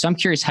piece of this. So I'm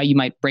curious how you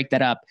might break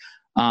that up.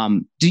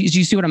 Do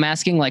you see what I'm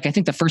asking? Like, I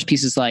think the first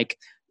piece is like,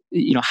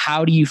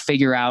 how do you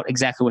figure out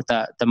exactly what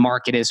the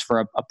market is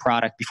for a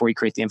product before you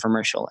create the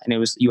infomercial?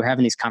 And you were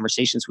having these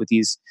conversations with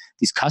these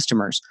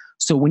customers.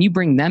 So when you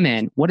bring them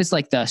in, what is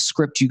like the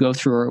script you go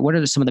through, or what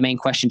are some of the main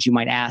questions you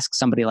might ask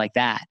somebody like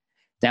that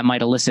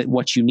might elicit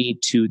what you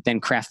need to then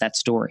craft that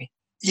story?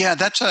 Yeah,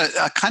 that's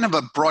a kind of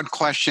a broad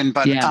question,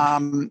 but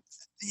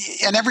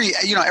and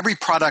every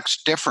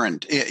product's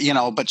different,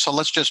 but so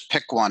let's just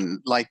pick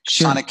one, like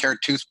Sure. Sonicare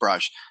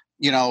toothbrush.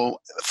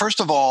 First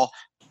of all,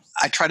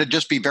 I try to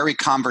just be very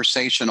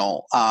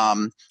conversational,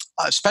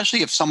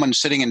 especially if someone's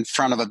sitting in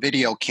front of a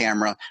video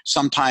camera.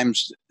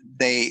 Sometimes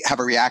they have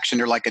a reaction,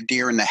 they're like a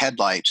deer in the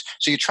headlights.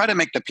 So you try to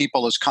make the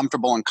people as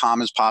comfortable and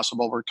calm as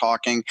possible. We're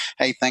talking,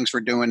 hey, thanks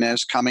for doing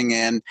this, coming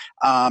in.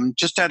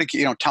 Just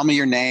tell me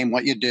your name,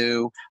 what you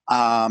do.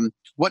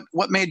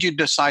 What made you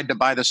decide to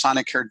buy the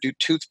Sonicare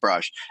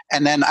toothbrush?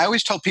 And then I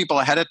always tell people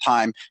ahead of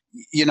time,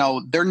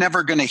 they're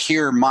never going to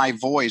hear my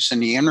voice in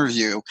the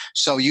interview.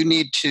 So you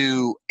need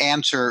to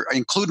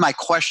include my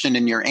question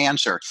in your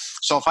answer.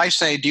 So if I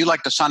say, do you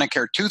like the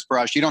Sonicare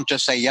toothbrush? You don't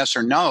just say yes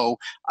or no.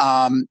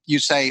 You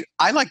say,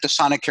 I like the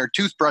Sonicare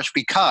toothbrush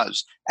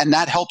because, and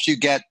that helps you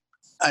get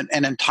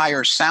an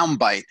entire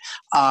soundbite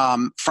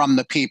from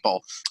the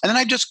people. And then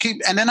I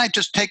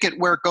just take it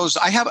where it goes.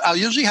 I'll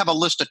usually have a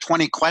list of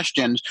 20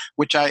 questions,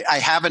 which I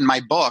have in my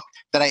book,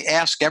 that I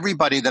ask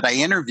everybody that I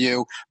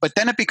interview, but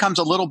then it becomes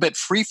a little bit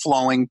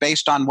free-flowing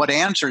based on what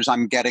answers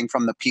I'm getting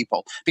from the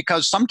people.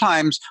 Because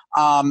sometimes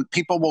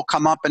people will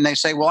come up and they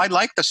say, well, I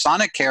like the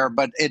Sonicare,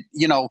 but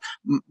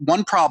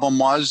one problem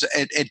was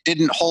it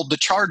didn't hold the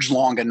charge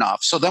long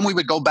enough. So then we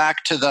would go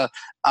back to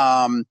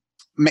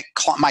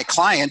my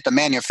client, the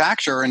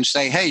manufacturer, and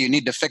say, hey, you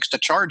need to fix the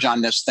charge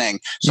on this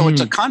thing. So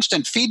it's a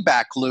constant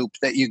feedback loop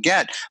that you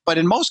get. But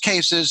in most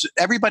cases,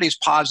 everybody's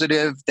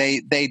positive.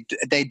 They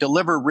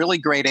deliver really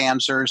great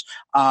answers.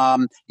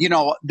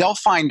 They'll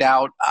find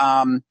out,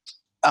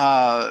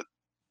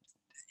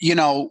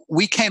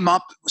 we came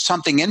up with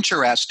something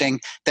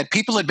interesting, that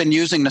people had been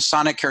using the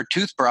Sonicare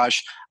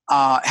toothbrush,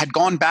 had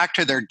gone back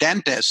to their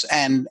dentist,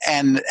 and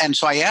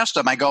so I asked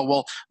them, I go,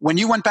 well, when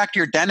you went back to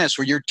your dentist,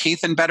 were your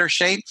teeth in better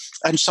shape?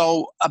 And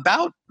so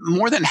about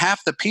more than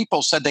half the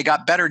people said they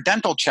got better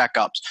dental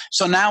checkups.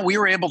 So now we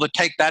were able to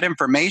take that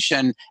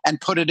information and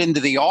put it into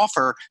the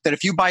offer that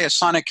if you buy a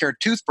Sonicare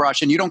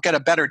toothbrush and you don't get a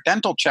better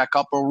dental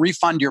checkup, we'll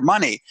refund your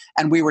money.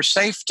 And we were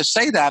safe to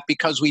say that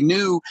because we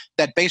knew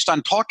that based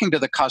on talking to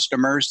the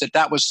customers,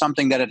 that was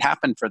something that had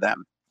happened for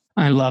them.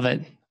 I love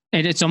it.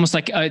 And it's almost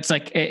like,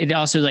 it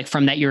also like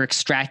from that you're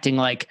extracting,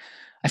 like,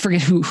 I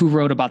forget who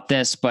wrote about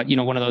this, but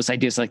one of those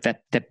ideas like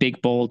that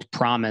big, bold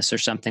promise or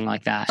something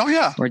like that. Oh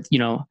yeah. Or,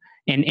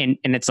 and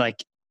it's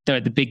like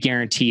the big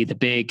guarantee, the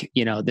big,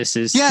 this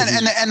is. Yeah.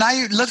 And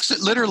I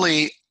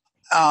literally,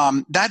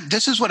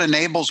 this is what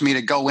enables me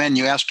to go in.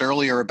 You asked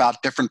earlier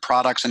about different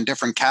products and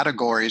different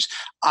categories.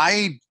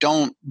 I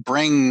don't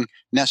bring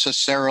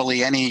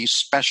necessarily any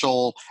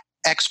special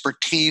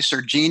expertise or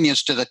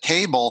genius to the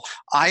table.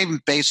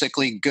 I'm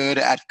basically good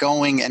at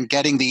going and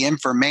getting the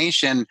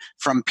information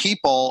from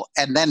people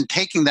and then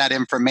taking that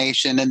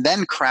information and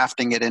then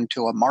crafting it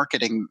into a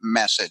marketing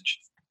message.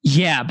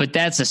 Yeah, but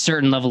that's a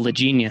certain level of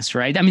genius,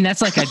 right? I mean,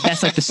 that's like the,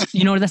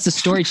 that's the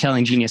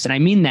storytelling genius. And I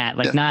mean that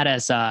not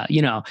as,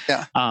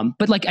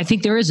 but like, I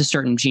think there is a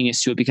certain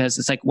genius to it, because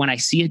it's like when I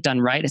see it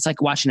done right, it's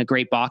like watching a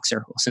great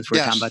boxer, since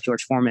we're talking about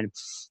George Foreman,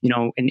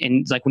 and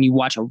it's like when you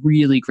watch a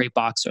really great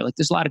boxer, like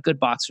there's a lot of good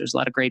boxers, a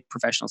lot of great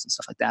professionals and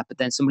stuff like that. But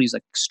then somebody who's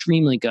like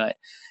extremely good,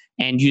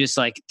 and you just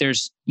like,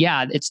 there's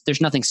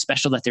nothing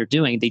special that they're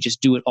doing. They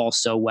just do it all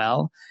so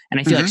well. And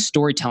I feel like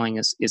storytelling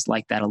is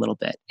like that a little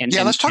bit. And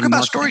let's talk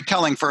about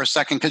storytelling for a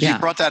second, because you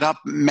brought that up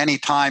many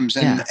times.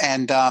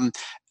 And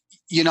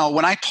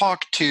when I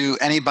talk to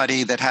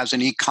anybody that has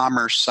an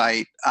e-commerce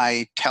site,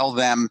 I tell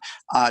them,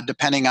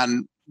 depending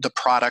on the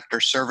product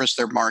or service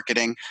they're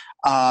marketing,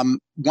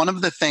 one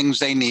of the things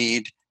they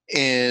need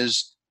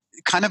is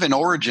kind of an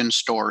origin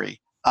story.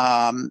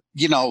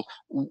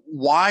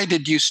 Why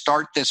did you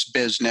start this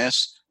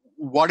business?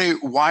 Why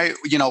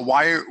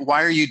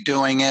are you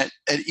doing it?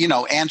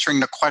 Answering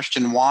the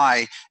question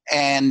why,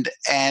 and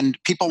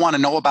people want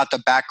to know about the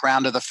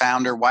background of the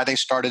founder, why they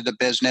started the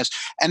business,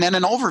 and then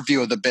an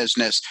overview of the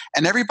business.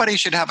 And everybody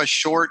should have a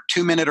short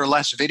 2-minute or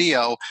less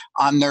video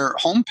on their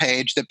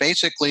homepage that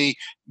basically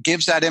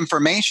gives that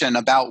information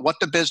about what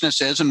the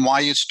business is and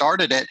why you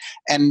started it.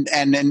 And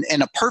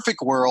in a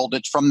perfect world,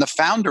 it's from the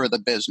founder of the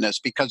business,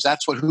 because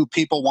that's who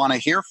people want to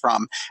hear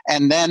from.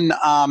 And then,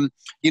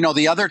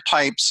 the other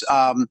types,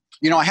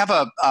 I have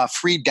a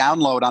free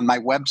download on my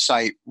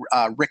website,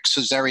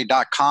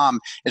 rickcesari.com.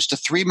 It's the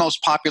 3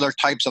 most popular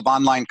types of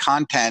online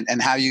content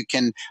and how you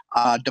can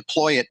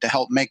deploy it to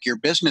help make your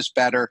business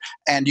better.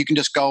 And you can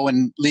just go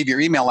and leave your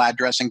email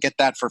address and get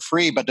that for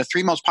free. But the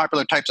 3 most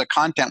popular types of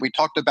content, we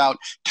talked about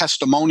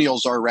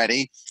testimonials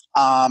already.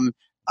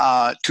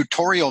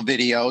 Tutorial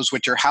videos,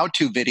 which are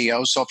how-to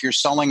videos. So if you're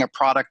selling a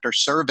product or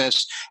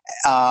service,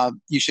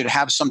 you should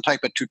have some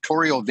type of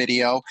tutorial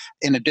video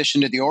in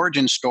addition to the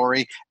origin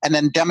story, and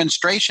then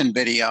demonstration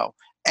video.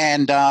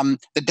 And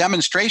the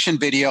demonstration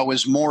video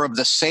is more of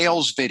the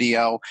sales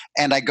video,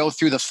 and I go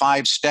through the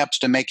 5 steps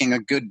to making a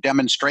good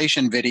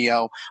demonstration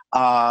video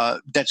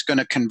that's going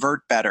to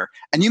convert better.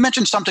 And you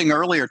mentioned something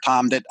earlier,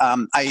 Tom, that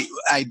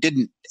I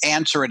didn't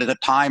answer it at the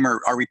time,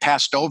 or we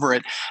passed over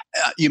it.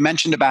 You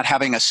mentioned about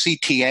having a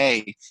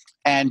CTA,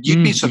 and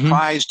you'd be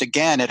surprised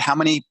again at how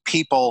many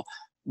people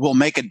will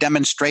make a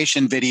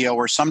demonstration video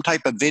or some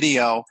type of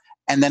video,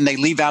 and then they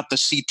leave out the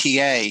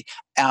CTA.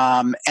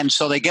 And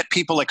so they get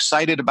people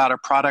excited about a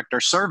product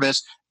or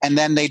service, and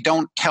then they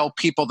don't tell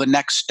people the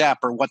next step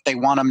or what they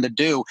want them to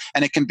do.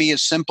 And it can be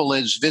as simple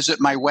as visit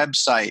my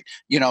website,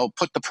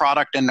 put the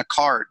product in the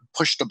cart,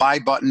 push the buy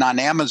button on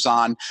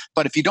Amazon.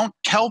 But if you don't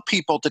tell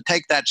people to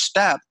take that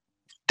step,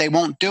 they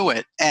won't do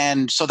it.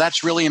 And so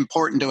that's really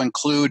important to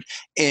include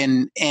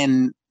in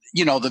a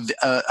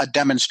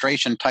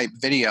demonstration type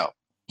video.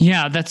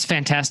 Yeah, that's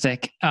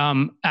fantastic.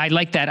 I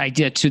like that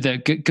idea too, the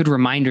good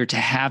reminder to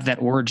have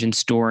that origin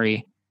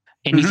story.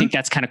 And you think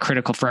that's kind of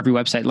critical for every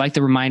website, like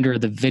the reminder of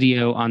the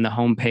video on the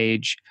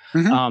homepage.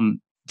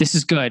 This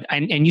is good.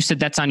 And you said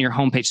that's on your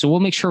homepage. So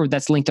we'll make sure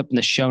that's linked up in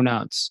the show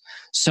notes.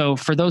 So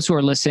for those who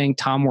are listening,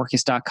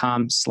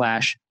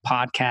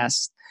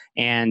 tomworkus.com/podcast,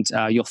 and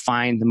you'll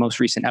find the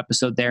most recent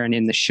episode there. And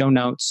in the show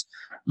notes,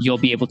 you'll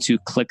be able to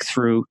click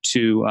through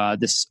to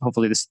this.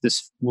 Hopefully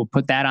this we'll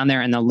put that on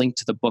there, and the link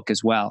to the book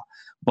as well.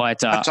 But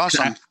that's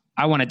awesome.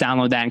 I want to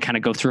download that and kind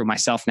of go through it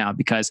myself now,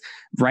 because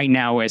right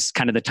now is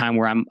kind of the time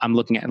where I'm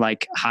looking at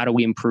like, how do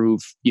we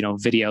improve,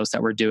 videos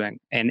that we're doing?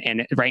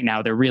 And right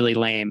now they're really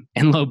lame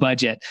and low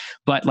budget,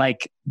 but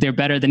like they're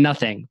better than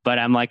nothing. But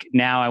I'm like,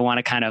 now I want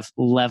to kind of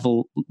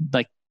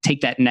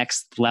take that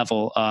next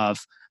level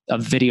of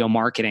video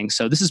marketing.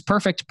 So this is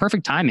perfect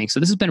timing. So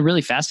this has been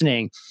really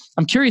fascinating.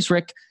 I'm curious,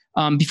 Rick,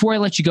 before I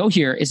let you go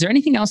here, is there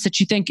anything else that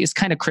you think is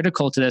kind of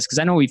critical to this? Because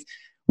I know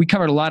we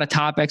covered a lot of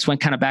topics,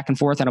 went kind of back and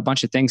forth on a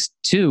bunch of things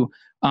too.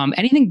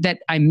 Anything that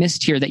I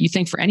missed here that you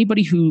think for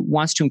anybody who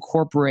wants to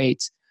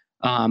incorporate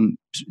kind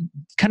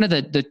of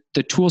the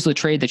tools of the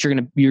trade that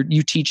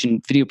you teach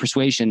in video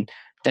persuasion,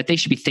 that they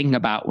should be thinking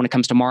about when it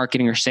comes to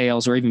marketing or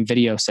sales or even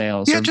video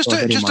sales? Yeah, just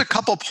a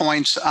couple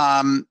points,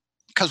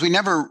 because we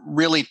never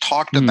really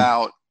talked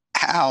about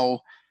how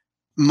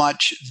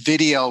much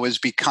video is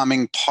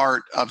becoming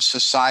part of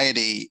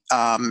society.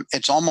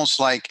 It's almost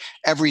like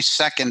every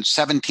second,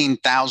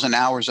 17,000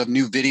 hours of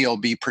new video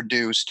be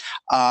produced.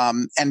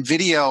 And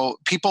video,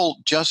 people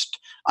just,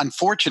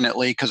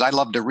 unfortunately, because I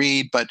love to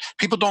read, but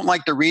people don't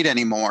like to read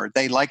anymore.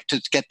 They like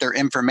to get their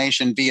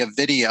information via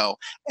video.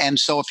 And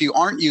so if you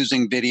aren't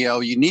using video,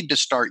 you need to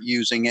start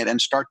using it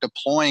and start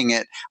deploying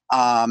it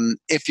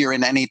if you're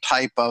in any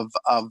type of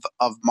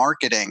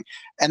marketing.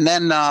 And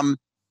then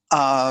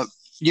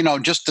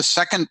just the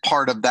second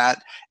part of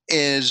that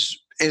is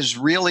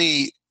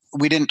really,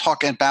 we didn't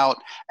talk about,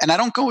 and I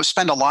don't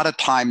spend a lot of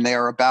time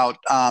there about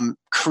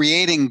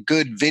creating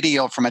good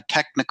video from a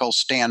technical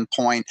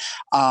standpoint.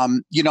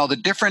 The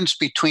difference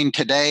between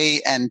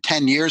today and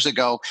 10 years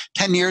ago,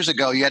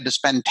 you had to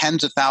spend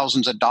tens of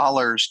thousands of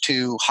dollars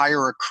to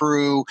hire a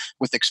crew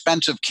with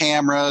expensive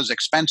cameras,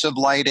 expensive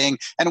lighting,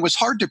 and it was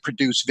hard to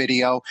produce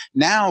video.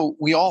 Now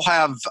we all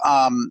have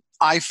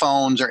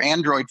iPhones or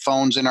Android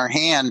phones in our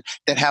hand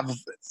that have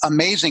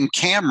amazing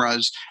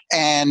cameras.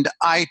 And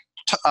I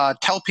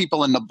tell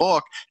people in the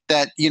book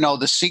that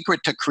the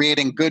secret to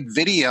creating good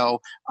video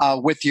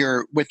with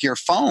your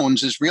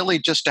phones is really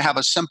just to have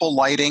a simple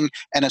lighting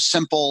and a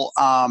simple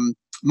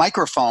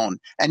microphone,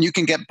 and you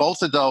can get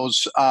both of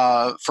those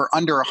for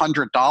under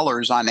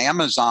 $100 on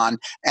Amazon.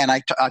 And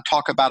I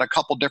talk about a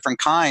couple different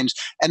kinds.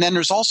 And then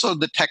there's also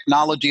the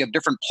technology of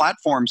different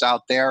platforms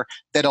out there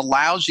that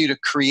allows you to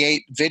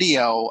create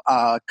video,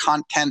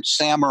 Content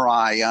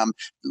Samurai,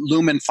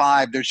 Lumen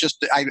 5. There's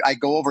just, I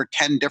go over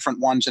 10 different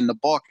ones in the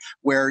book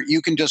where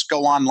you can just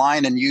go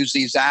online and use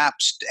these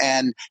apps,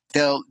 and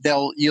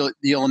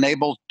you'll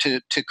enable to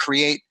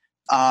create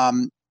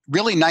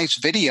really nice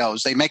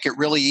videos. They make it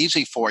really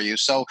easy for you.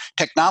 So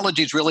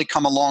technology's really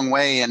come a long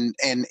way and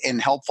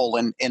helpful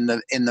in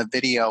the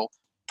video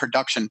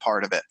production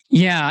part of it.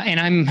 Yeah,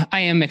 and I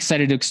am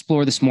excited to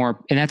explore this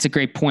more. And that's a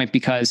great point,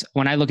 because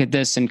when I look at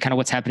this and kind of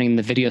what's happening in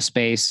the video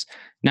space,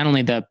 not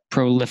only the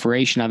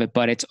proliferation of it,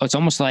 but it's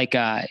almost like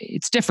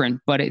it's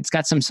different, but it's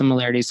got some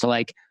similarities to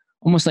like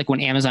almost like when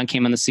Amazon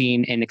came on the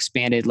scene and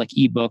expanded like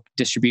ebook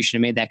distribution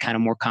and made that kind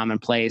of more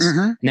commonplace.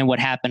 And then what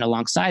happened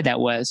alongside that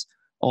was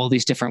all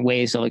these different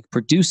ways of like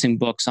producing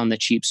books on the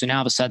cheap. So now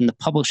all of a sudden the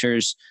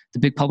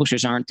big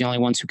publishers aren't the only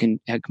ones who can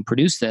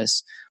produce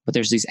this, but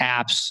there's these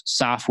apps,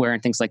 software,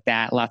 and things like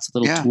that. Lots of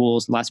little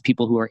tools, lots of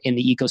people who are in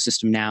the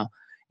ecosystem now,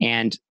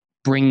 and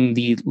bring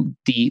the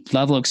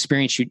level of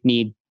experience you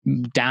need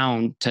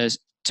down to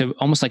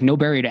almost like no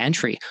barrier to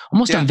entry,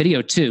 almost on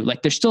video too.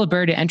 Like there's still a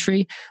barrier to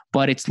entry,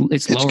 but it's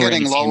lower.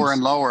 Getting lower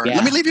and lower. Yeah.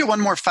 Let me leave you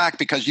one more fact,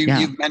 because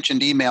you've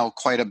mentioned email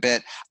quite a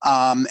bit.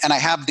 And I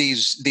have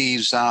these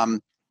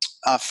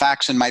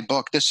facts in my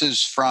book. This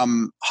is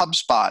from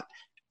HubSpot.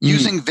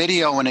 Using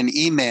video in an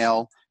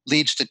email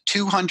leads to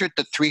 200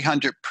 to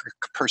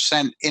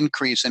 300%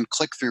 increase in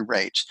click-through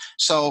rates.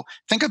 So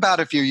think about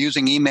if you're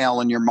using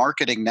email in your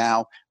marketing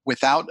now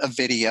without a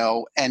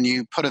video, and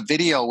you put a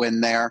video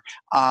in there,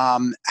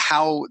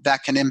 how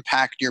that can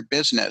impact your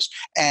business.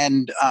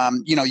 And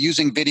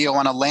using video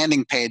on a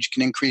landing page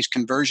can increase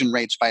conversion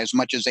rates by as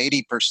much as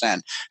 80%.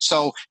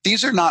 So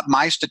these are not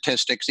my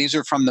statistics. These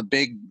are from the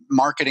big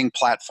marketing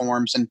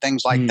platforms and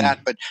things like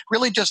that, but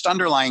really just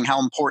underlying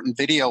how important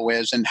video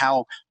is and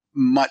how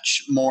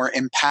much more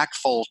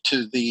impactful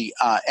to the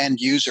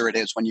end user it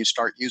is when you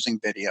start using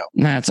video.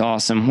 That's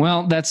awesome.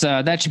 Well, that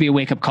should be a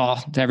wake-up call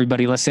to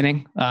everybody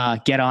listening.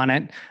 Get on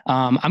it.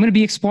 I'm going to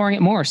be exploring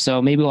it more,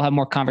 so maybe we'll have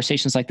more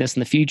conversations like this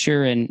in the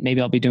future, and maybe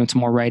I'll be doing some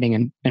more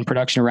writing and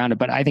production around it.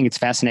 But I think it's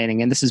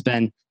fascinating, and this has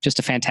been just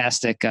a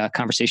fantastic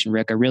conversation,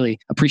 Rick. I really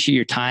appreciate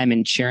your time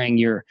and sharing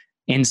your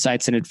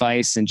insights and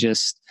advice, and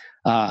just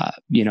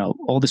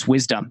all this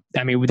wisdom.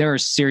 I mean, there are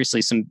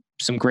seriously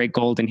some great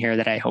gold in here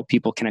that I hope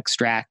people can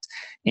extract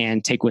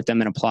and take with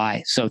them and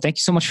apply. So thank you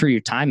so much for your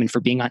time and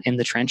for being on In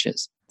the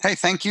Trenches. Hey,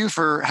 thank you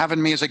for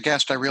having me as a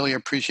guest. I really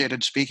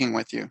appreciated speaking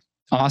with you.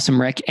 Awesome,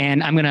 Rick.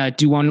 And I'm going to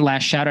do one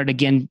last shout out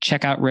again.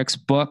 Check out Rick's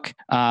book.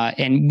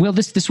 And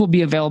this will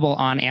be available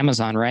on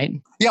Amazon, right?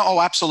 Yeah.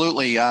 Oh,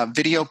 absolutely.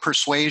 Video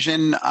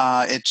Persuasion.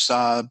 It's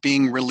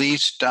being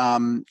released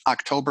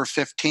October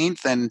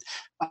 15th. And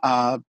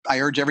I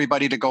urge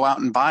everybody to go out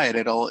and buy it.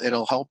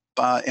 It'll help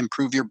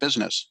improve your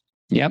business.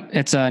 Yep.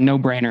 It's a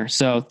no-brainer.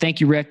 So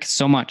thank you, Rick,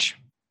 so much.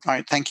 All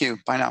right. Thank you.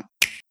 Bye now.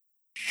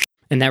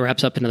 And that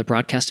wraps up another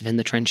broadcast of In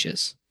the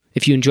Trenches.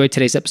 If you enjoyed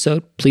today's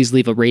episode, please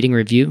leave a rating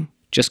review.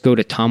 Just go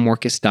to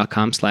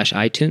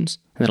tommorkes.com/iTunes,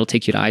 and that'll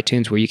take you to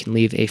iTunes, where you can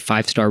leave a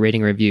 5-star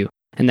rating review.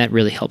 And that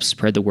really helps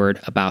spread the word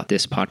about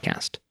this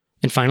podcast.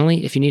 And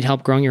finally, if you need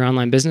help growing your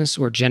online business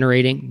or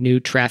generating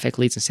new traffic,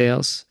 leads, and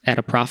sales at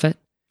a profit,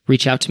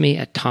 reach out to me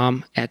at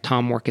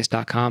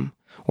tom@tommorkes.com,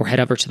 or head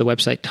over to the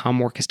website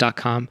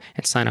tommorkes.com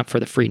and sign up for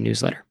the free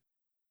newsletter.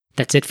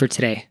 That's it for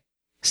today.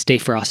 Stay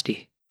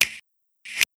frosty.